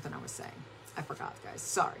 There was something I was saying. I forgot, guys.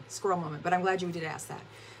 Sorry. Squirrel moment. But I'm glad you did ask that.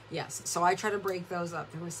 Yes. So I try to break those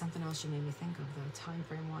up. There was something else you made me think of, though, time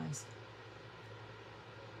frame wise.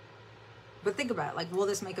 But think about it, like, will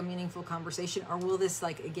this make a meaningful conversation, or will this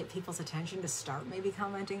like get people's attention to start maybe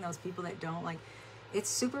commenting, those people that don't like? It's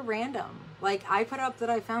super random. Like, I put up that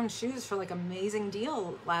I found shoes for like amazing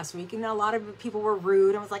deal last week, and a lot of people were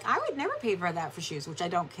rude. I was like, I would never pay for that for shoes, which I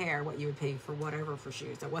don't care what you would pay for whatever for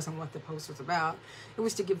shoes. That wasn't what the post was about. It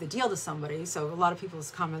was to give the deal to somebody. So a lot of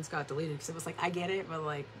people's comments got deleted because it was like, I get it, but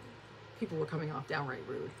like, people were coming off downright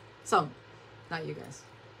rude. Some, not you guys.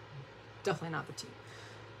 Definitely not the team.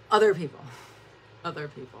 Other people.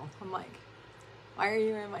 I'm like, why are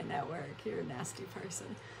you in my network? You're a nasty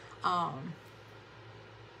person.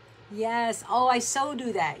 Yes. Oh, I so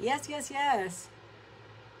do that. Yes.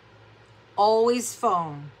 Always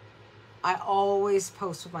phone. I always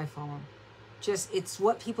post with my phone. Just, it's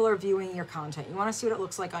what people are viewing your content. You want to see what it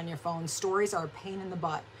looks like on your phone. Stories are a pain in the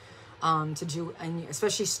butt to do, and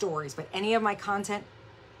especially stories. But any of my content,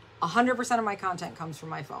 100% of my content comes from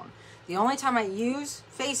my phone. The only time I use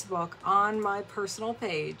Facebook on my personal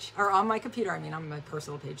page, or on my computer, I mean on my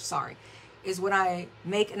personal page, sorry, is when I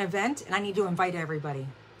make an event and I need to invite everybody.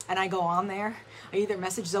 And I go on there, I either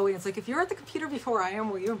message Zoe, and it's like, if you're at the computer before I am,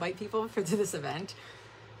 will you invite people to this event?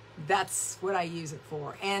 That's what I use it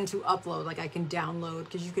for. And to upload, like I can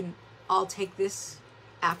download, because I'll take this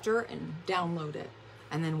after and download it.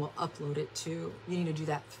 And then we'll upload it to, you need to do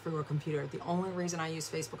that through a computer. The only reason I use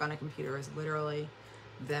Facebook on a computer is literally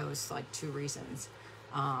those like 2 reasons.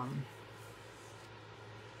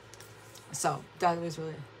 So that was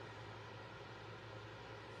really,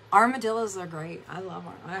 armadillos are great. I love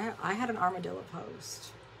them. I had an armadillo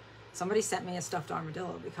post. Somebody sent me a stuffed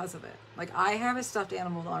armadillo because of it. Like, I have a stuffed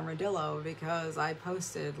animal armadillo because I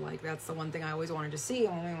posted, like, that's the one thing I always wanted to see.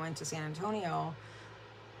 And when we went to San Antonio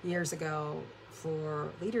years ago for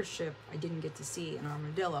leadership, I didn't get to see an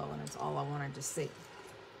armadillo, and it's all I wanted to see.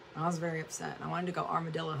 I was very upset. I wanted to go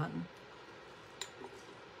armadillo hunting.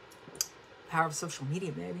 Power of social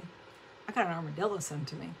media, baby. I got an armadillo sent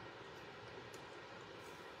to me.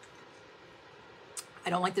 I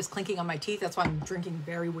don't like this clinking on my teeth. That's why I'm drinking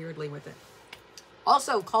very weirdly with it.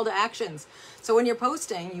 Also, call to actions. So when you're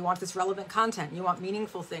posting, you want this relevant content. You want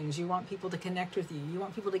meaningful things. You want people to connect with you. You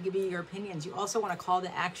want people to give you your opinions. You also want a call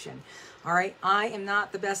to action. All right. I am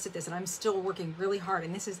not the best at this, and I'm still working really hard.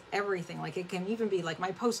 And this is everything. Like, it can even be like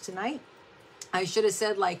my post tonight. I should have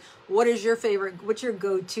said, like, what's your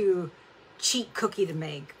go-to cheat cookie to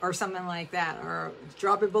make, or something like that, or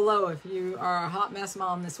drop it below if you are a hot mess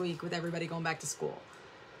mom this week with everybody going back to school.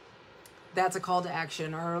 That's a call to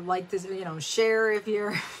action. Or like this, you know, share if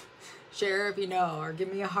you're share if you know, or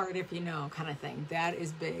give me a heart if you know, kind of thing. That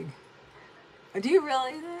is big. Do you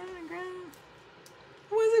really?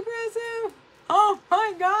 Was aggressive. Oh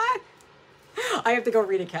my god, I have to go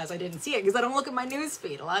read it, Cass. I didn't see it because I don't look at my news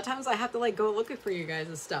feed. A lot of times I have to like go look for you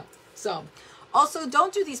guys' stuff. So also,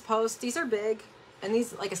 don't do these posts. These are big, and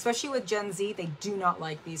these, like, especially with Gen Z, they do not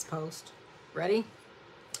like these posts. Ready?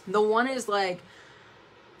 The one is like,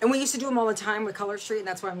 and we used to do them all the time with Color Street, and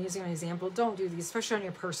that's why I'm using an example. Don't do these, especially on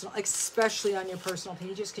your personal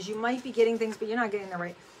pages, because you might be getting things, but you're not getting the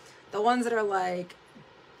right. The ones that are like,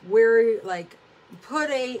 we're like, put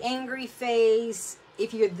a angry face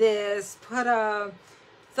if you're this, put a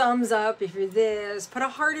thumbs up if you're this, put a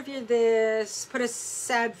heart if you're this, put a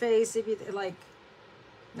sad face if you like.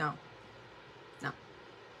 No.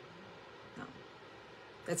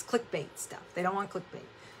 That's clickbait stuff. They don't want clickbait.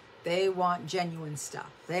 They want genuine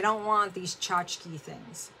stuff. They don't want these tchotchke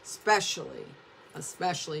things, especially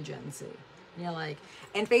Gen Z. And you're like,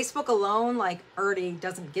 and Facebook alone, like, already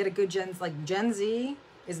doesn't get a good Gen Z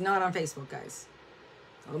is not on Facebook, guys.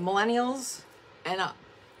 So millennials and up.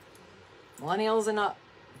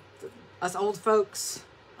 Us old folks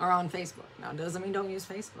are on Facebook. Now, it doesn't mean don't use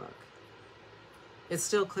Facebook. It's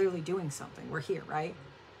still clearly doing something. We're here, right?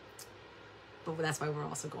 But that's why we're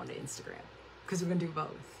also going to Instagram, because we're going to do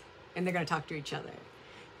both. And they're going to talk to each other.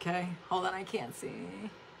 Okay? Hold on, I can't see.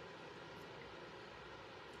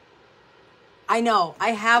 I know.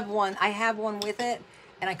 I have one with it,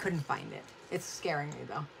 and I couldn't find it. It's scaring me,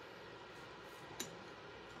 though.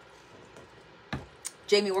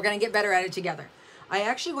 Jamie, we're going to get better at it together. I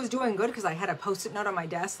actually was doing good because I had a Post-it note on my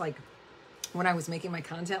desk, like, when I was making my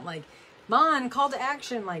content, like, Mon, call to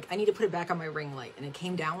action, like, I need to put it back on my ring light. And it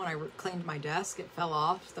came down when I cleaned my desk. It fell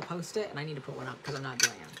off, the Post-it, and I need to put one up because I'm not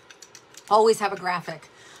doing it. Always have a graphic.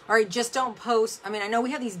 All right, just don't post. I mean, I know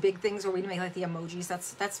we have these big things where we make, like, the emojis.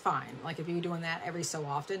 That's fine. Like, if you're doing that every so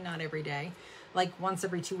often, not every day. Like, once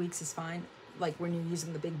every 2 weeks is fine. Like, when you're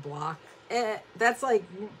using the big block. That's, like,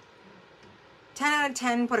 10 out of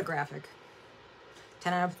 10, put a graphic.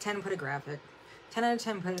 10 out of 10, put a graphic. 10 out of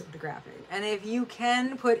 10, put a graphic. And if you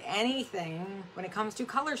can put anything when it comes to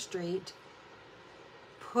Color Street,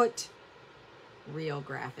 put real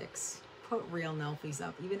graphics, put real selfies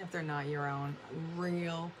up, even if they're not your own,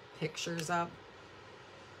 real pictures up.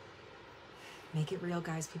 Make it real,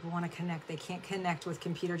 guys. People want to connect. They can't connect with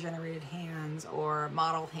computer generated hands or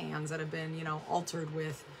model hands that have been, you know, altered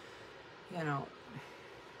with, you know,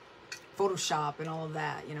 Photoshop and all of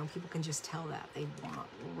that. You know, people can just tell that. They want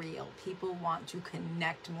real. People want to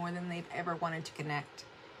connect more than they've ever wanted to connect.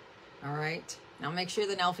 All right? Now make sure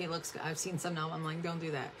the selfie looks good. I've seen some now. I'm like, don't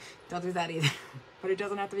do that. Don't do that either. But it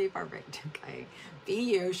doesn't have to be perfect, okay? Be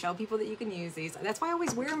you. Show people that you can use these. That's why I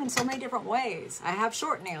always wear them in so many different ways. I have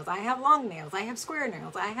short nails. I have long nails. I have square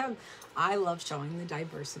nails. I love showing the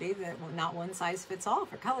diversity that not one size fits all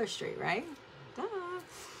for Color Street, right? Duh.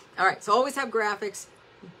 All right, so always have graphics.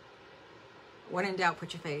 When in doubt,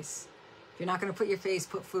 put your face. If you're not going to put your face,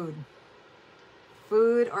 put food.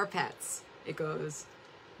 Food or pets. It goes.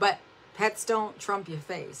 But pets don't trump your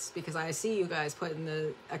face, because I see you guys putting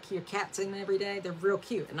your cats in every day. They're real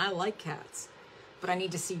cute, and I like cats. But I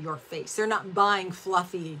need to see your face. They're not buying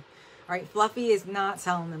Fluffy. All right, Fluffy is not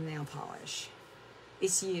selling them nail polish.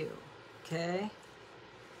 It's you, okay?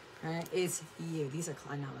 All right, it's you. These are,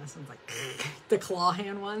 I know, this one's like the claw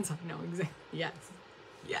hand ones. I know exactly. Yes,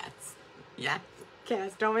 yes, yes.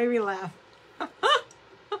 Cats, don't make me laugh.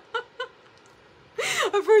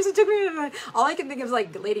 At first it took me to, all I can think of is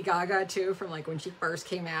like Lady Gaga too, from like when she first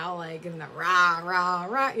came out, like in the rah, rah,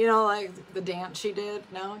 rah, you know, like the dance she did.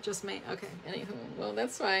 No, just me. Okay, anywho, well,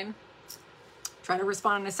 that's fine. Try to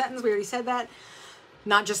respond in a sentence. We already said that.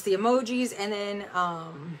 Not just the emojis. And then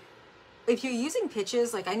if you're using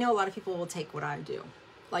pitches, like I know a lot of people will take what I do.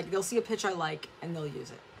 Like they'll see a pitch I like and they'll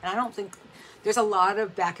use it. And I don't think, there's a lot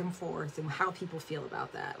of back and forth and how people feel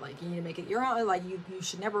about that. Like you need to make it your own, like you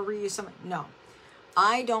should never reuse something. No.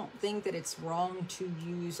 I don't think that it's wrong to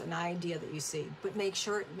use an idea that you see, but make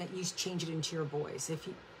sure that you change it into your voice.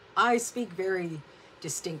 I speak very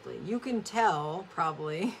distinctly. You can tell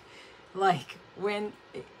probably, like when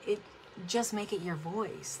it just make it your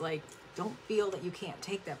voice. Like don't feel that you can't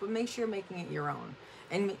take that, but make sure you're making it your own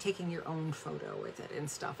and taking your own photo with it and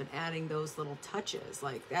stuff and adding those little touches.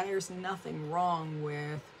 Like that, there's nothing wrong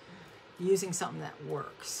with using something that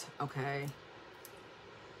works, okay?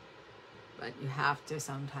 But you have to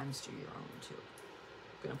sometimes do your own too.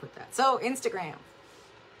 I'm gonna put that. So Instagram,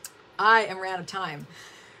 I am out of time.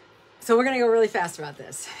 So we're gonna go really fast about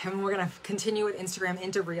this. And we're gonna continue with Instagram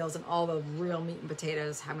into Reels and all the real meat and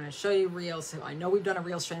potatoes. I'm gonna show you Reels. So I know we've done a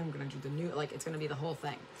Reels training. We're gonna do the new, like it's gonna be the whole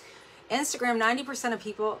thing. Instagram, 90% of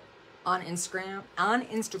people on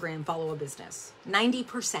Instagram follow a business.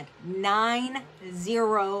 90%,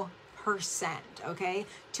 90%, okay?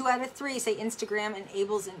 2 out of 3 say Instagram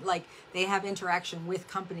enables, and like they have interaction with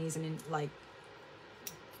companies and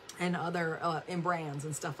other in brands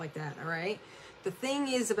and stuff like that. All right. The thing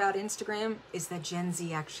is about Instagram is that Gen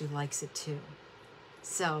Z actually likes it too.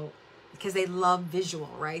 So because they love visual,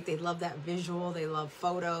 right? They love that visual. They love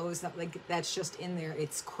photos. That's just in there.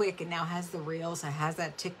 It's quick. It now has the Reels. It has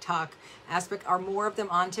that TikTok aspect. Are more of them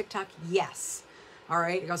on TikTok? Yes. All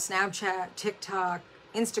right. It goes Snapchat, TikTok,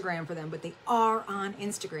 Instagram for them, but they are on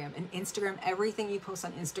Instagram. And Instagram, everything you post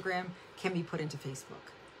on Instagram can be put into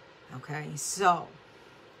Facebook. Okay. So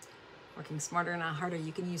working smarter, not harder.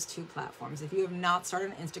 You can use 2 platforms. If you have not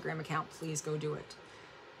started an Instagram account, please go do it.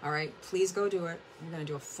 All right, please go do it. I'm going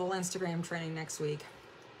to do a full Instagram training next week.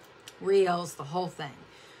 Reels, the whole thing.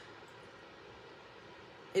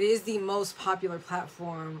 It is the most popular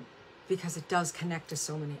platform because it does connect to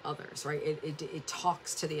so many others, right? It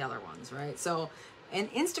talks to the other ones, right? So,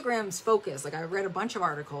 and Instagram's focus, like I read a bunch of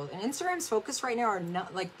articles, and Instagram's focus right now are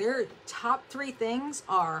not, like their top 3 things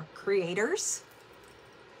are creators,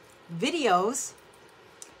 videos,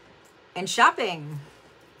 and shopping,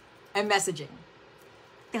 and messaging.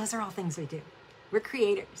 Those are all things we do. We're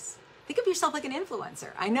creators. Think of yourself like an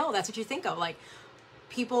influencer. I know that's what you think of. Like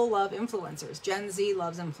people love influencers. Gen Z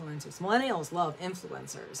loves influencers. Millennials love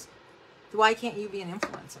influencers. Why can't you be an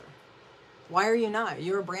influencer? Why are you not?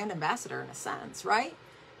 You're a brand ambassador in a sense, right?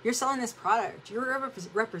 You're selling this product. You're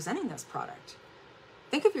representing this product.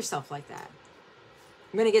 Think of yourself like that.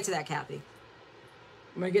 I'm going to get to that, Kathy.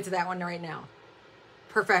 I'm going to get to that one right now.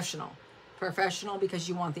 Professional. Professional because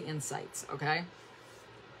you want the insights, okay?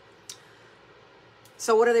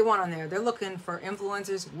 So what do they want on there? They're looking for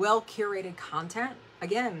influencers, well-curated content.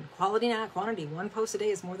 Again, quality, not quantity. 1 post a day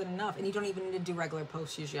is more than enough. And you don't even need to do regular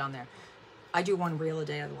posts usually on there. I do one reel a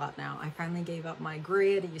day a lot now. I finally gave up my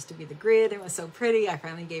grid. It used to be the grid. It was so pretty. I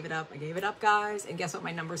finally gave it up. I gave it up, guys. And guess what?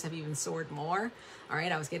 My numbers have even soared more. All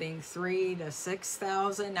right. I was getting 3,000 to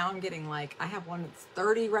 6,000. Now I'm getting like, I have one that's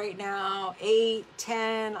 30 right now, 8,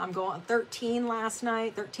 10. I'm going 13 last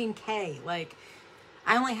night, 13K. Like,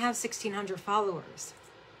 I only have 1,600 followers.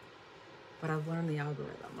 But I've learned the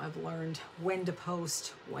algorithm. I've learned when to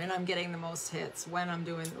post, when I'm getting the most hits, when I'm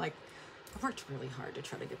doing, like, I worked really hard to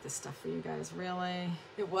try to get this stuff for you guys, really.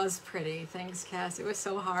 It was pretty. Thanks, Cass. It was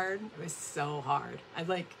so hard. It was so hard.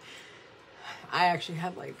 I actually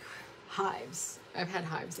had like hives. I've had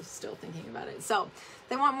hives of still thinking about it. So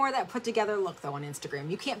they want more of that put together look though on Instagram.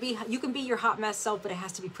 You can be your hot mess self, but it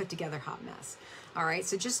has to be put together hot mess. All right.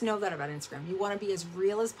 So just know that about Instagram. You want to be as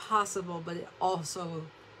real as possible, but it also,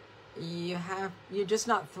 you're just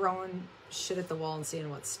not throwing shit at the wall and seeing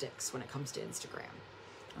what sticks when it comes to Instagram.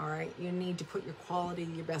 All right, you need to put your quality,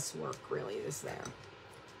 your best work really is there.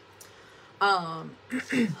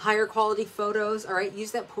 Higher quality photos. All right,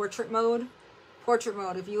 use that portrait mode. Portrait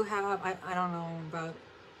mode, if you have, I don't know about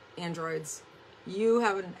Androids, you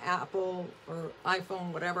have an Apple or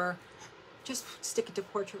iPhone, whatever, just stick it to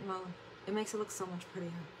portrait mode. It makes it look so much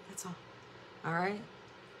prettier. That's all. All right.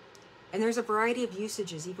 And there's a variety of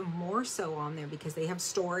usages, even more so on there, because they have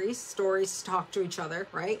stories. Stories talk to each other,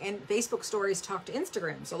 right? And Facebook stories talk to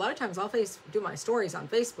Instagram. So a lot of times I'll do my stories on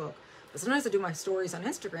Facebook, but sometimes I do my stories on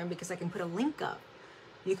Instagram because I can put a link up.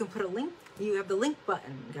 You can put a link. You have the link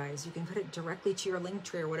button, guys. You can put it directly to your link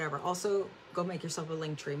tree or whatever. Also, go make yourself a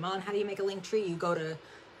link tree. Mon, how do you make a link tree? You go to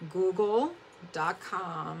google.com,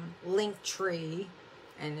 link tree,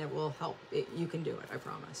 and it will help. You can do it. I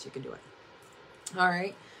promise. You can do it. All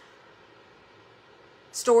right.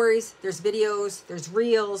 Stories, there's videos, there's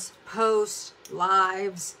reels, posts,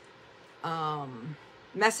 lives,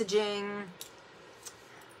 messaging.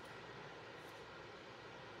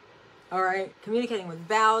 All right, communicating with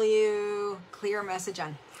value, clear message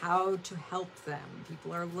on how to help them.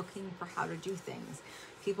 People are looking for how to do things.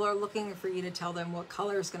 People are looking for you to tell them what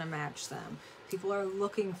color is going to match them. People are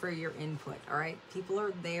looking for your input, all right? People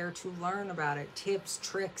are there to learn about it. Tips,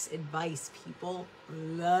 tricks, advice. People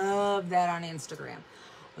love that on Instagram.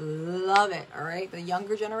 Love it, all right? The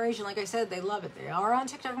younger generation, like I said, they love it. They are on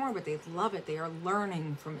TikTok more, but they love it. They are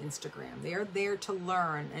learning from Instagram. They are there to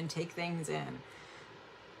learn and take things in.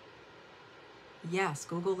 Yes,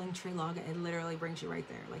 Google Linktree login, it literally brings you right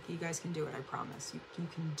there. Like, you guys can do it, I promise. You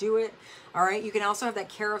can do it, all right? You can also have that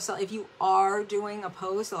carousel. If you are doing a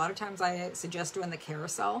post, a lot of times I suggest doing the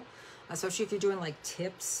carousel, especially if you're doing like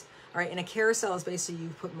tips. All right, and a carousel is basically you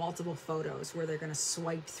put multiple photos where they're going to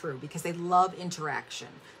swipe through because they love interaction,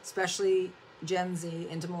 especially Gen Z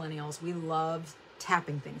into millennials. We love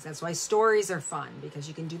tapping things. That's why stories are fun, because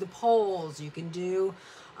you can do the polls, you can do,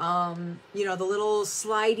 you know, the little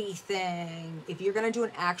slidey thing. If you're going to do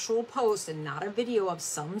an actual post and not a video of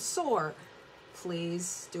some sort,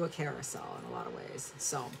 please do a carousel in a lot of ways.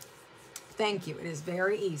 So thank you. It is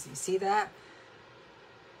very easy. See that?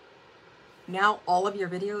 Now all of your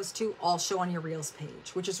videos too all show on your Reels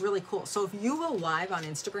page, which is really cool. So if you go live on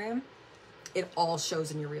Instagram, it all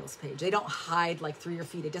shows in your Reels page. They don't hide like through your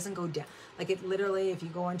feed. It doesn't go down. Like, it literally, if you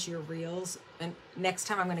go into your Reels, and next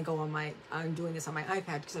time I'm going to go on I'm doing this on my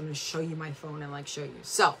iPad because I'm going to show you my phone and like show you.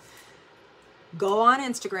 So go on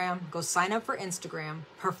Instagram, go sign up for Instagram,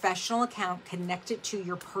 professional account, connect it to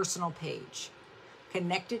your personal page.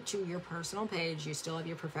 Connect it to your personal page. You still have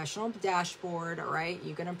your professional dashboard, all right?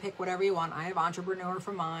 You're going to pick whatever you want. I have Entrepreneur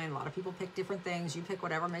for mine. A lot of people pick different things. You pick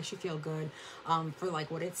whatever makes you feel good for like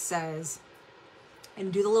what it says.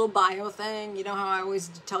 And do the little bio thing. You know how I always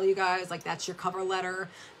tell you guys, like, that's your cover letter.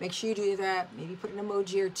 Make sure you do that. Maybe put an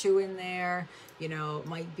emoji or two in there. You know, it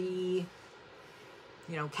might be,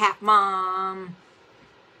 you know, cat mom,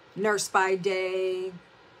 nurse by day,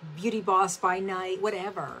 beauty boss by night,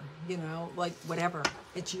 whatever, you know, like whatever.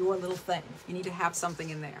 It's your little thing. You need to have something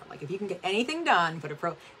in there. Like, if you can get anything done, put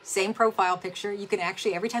same profile picture. You can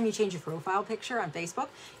actually, every time you change your profile picture on Facebook,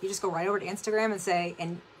 you just go right over to Instagram and say,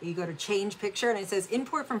 and you go to change picture and it says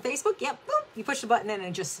import from Facebook. Yep, boom. You push the button in and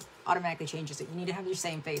it just automatically changes it. You need to have your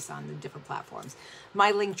same face on the different platforms.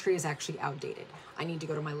 My link tree is actually outdated. I need to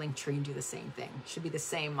go to my link tree and do the same thing. Should be the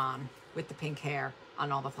same on with the pink hair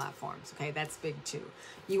on all the platforms. Okay, that's big too.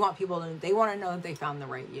 You want people to, they want to know that they found the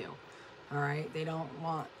right you. All right, they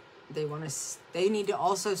need to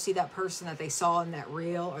also see that person that they saw in that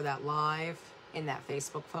reel or that live in that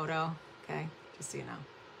Facebook photo. Okay, just so you know.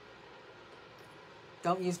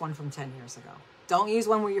 Don't use one from 10 years ago. Don't use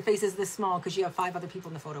one where your face is this small because you have 5 other people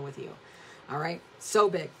in the photo with you. All right, so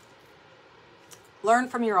big. Learn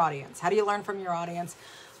from your audience. How do you learn from your audience?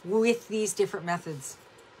 with these different methods.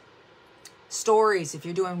 Stories, if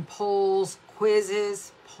you're doing polls,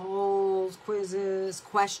 quizzes,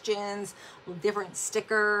 questions, different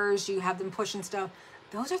stickers, you have them pushing stuff.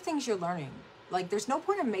 Those are things you're learning. Like, there's no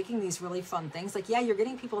point in making these really fun things. Like, yeah, you're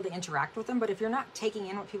getting people to interact with them, but if you're not taking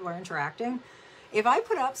in what people are interacting, if I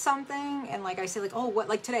put up something and like I say like, oh, what,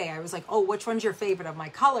 like today I was like, oh, which one's your favorite of my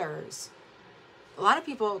colors? A lot of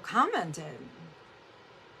people commented.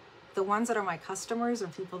 The ones that are my customers or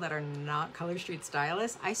people that are not Color Street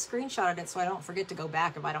stylists, I screenshotted it so I don't forget to go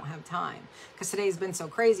back if I don't have time. Because today's been so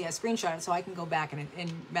crazy, I screenshot it so I can go back and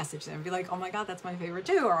message them and be like, oh my God, that's my favorite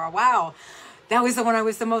too. Or wow, that was the one I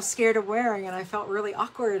was the most scared of wearing and I felt really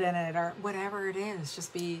awkward in it, or whatever it is.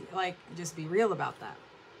 Just be real about that.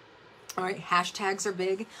 All right, hashtags are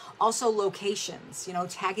big. Also locations, you know,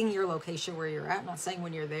 tagging your location where you're at. I'm not saying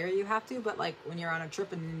when you're there you have to, but like when you're on a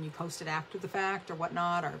trip and you post it after the fact or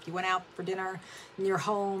whatnot, or if you went out for dinner and you're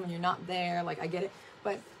home and you're not there, like I get it.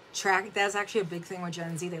 But track, that's actually a big thing with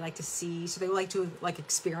Gen Z. They like to see, so they like to like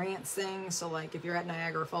experience things. So like if you're at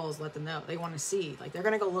Niagara Falls, let them know. They want to see, like they're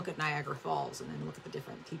going to go look at Niagara Falls and then look at the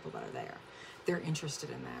different people that are there. They're interested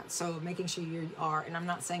in that. So making sure you are, and I'm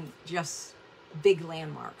not saying just big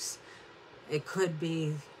landmarks. It could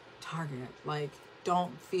be Target. Like,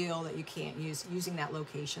 don't feel that you can't using that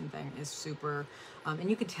location thing is super, and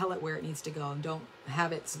you can tell it where it needs to go, and don't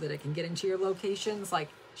have it so that it can get into your locations. Like,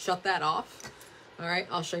 shut that off. All right,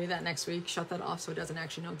 I'll show you that next week. Shut that off so it doesn't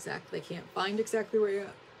actually know exactly. They can't find exactly where you're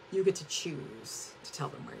at. You get to choose to tell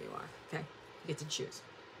them where you are. Okay, you get to choose.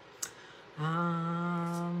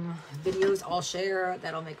 Videos I'll share.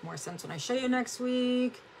 That'll make more sense when I show you next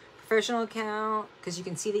week. Professional account, because you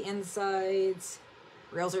can see the insides.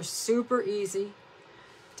 Reels are super easy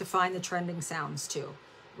to find the trending sounds too.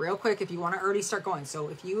 Real quick, if you want to already start going. So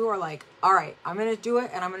if you are like, all right, I'm going to do it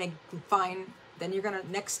and I'm going to find, then you're going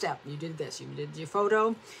to, next step, you did this, you did your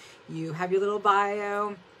photo, you have your little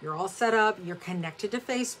bio, you're all set up, you're connected to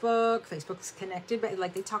Facebook. Facebook's connected, but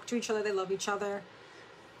like they talk to each other, they love each other.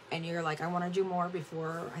 And you're like, I want to do more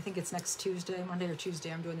before, I think it's next Tuesday, Monday or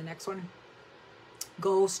Tuesday, I'm doing the next one.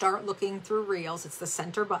 Go start looking through Reels. It's the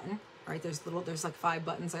center button, right? There's like 5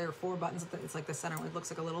 buttons there, or 4 buttons. It's like the center one. It looks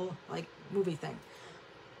like a little like movie thing.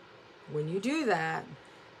 When you do that,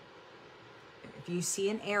 if you see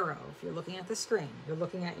an arrow, if you're looking at the screen, you're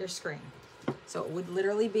looking at your screen. So it would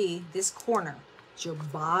literally be this corner. It's your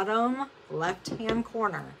bottom left-hand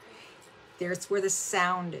corner. There's where the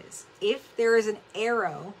sound is. If there is an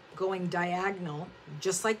arrow going diagonal,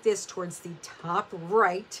 just like this, towards the top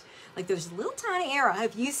right, like there's a little tiny arrow.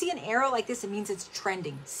 If you see an arrow like this, it means it's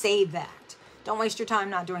trending. Save that. Don't waste your time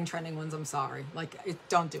not doing trending ones. I'm sorry.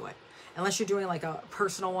 Don't do it. Unless you're doing like a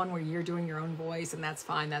personal one where you're doing your own voice, and that's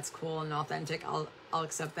fine. That's cool and authentic. I'll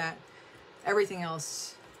accept that. Everything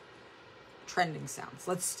else, trending sounds.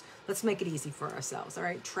 Let's make it easy for ourselves. All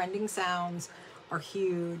right. Trending sounds are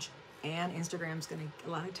huge. And Instagram's gonna, a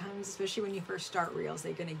lot of times, especially when you first start Reels,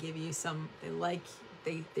 they're gonna give you some, they're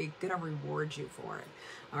gonna reward you for it.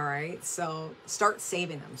 All right, so start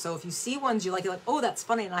saving them. So if you see ones you like, you're like, oh, that's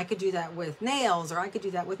funny, and I could do that with nails, or I could do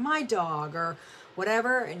that with my dog, or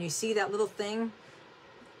whatever, and you see that little thing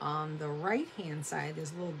on the right-hand side,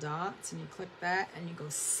 there's little dots, and you click that, and you go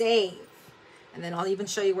save. And then I'll even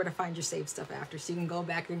show you where to find your saved stuff after, so you can go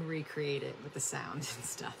back and recreate it with the sound and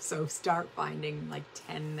stuff. So start finding like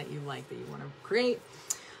 10 that you like that you want to create.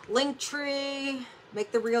 Linktree,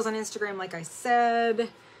 make the Reels on Instagram like I said. And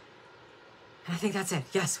I think that's it.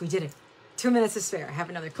 Yes, we did it. 2 minutes is fair. I have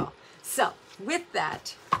another call. So with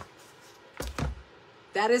that,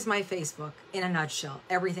 that is my Facebook in a nutshell.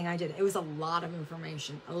 Everything I did. It was a lot of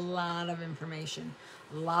information, a lot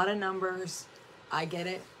of numbers. I get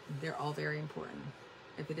it. They're all very important.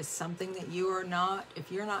 If it is something that you are not,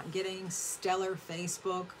 if you're not getting stellar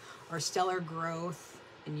Facebook or stellar growth,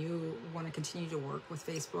 and you want to continue to work with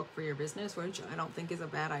Facebook for your business, which I don't think is a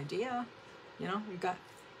bad idea, you know, you got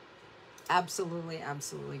absolutely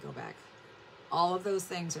go back. All of those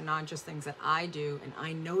things are not just things that I do and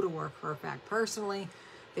I know to work for a fact personally.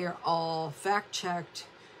 They're all fact-checked,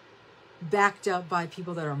 backed up by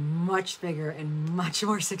people that are much bigger and much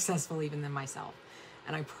more successful even than myself.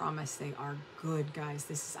 And I promise they are good,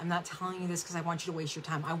 guys. I'm not telling you this because I want you to waste your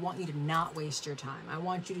time. I want you to not waste your time. I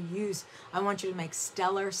want you to make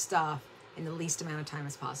stellar stuff in the least amount of time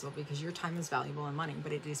as possible, because your time is valuable and money,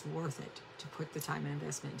 but it is worth it to put the time and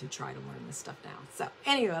investment to try to learn this stuff now. So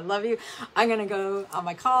anyway, I love you. I'm going to go on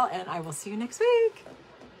my call and I will see you next week.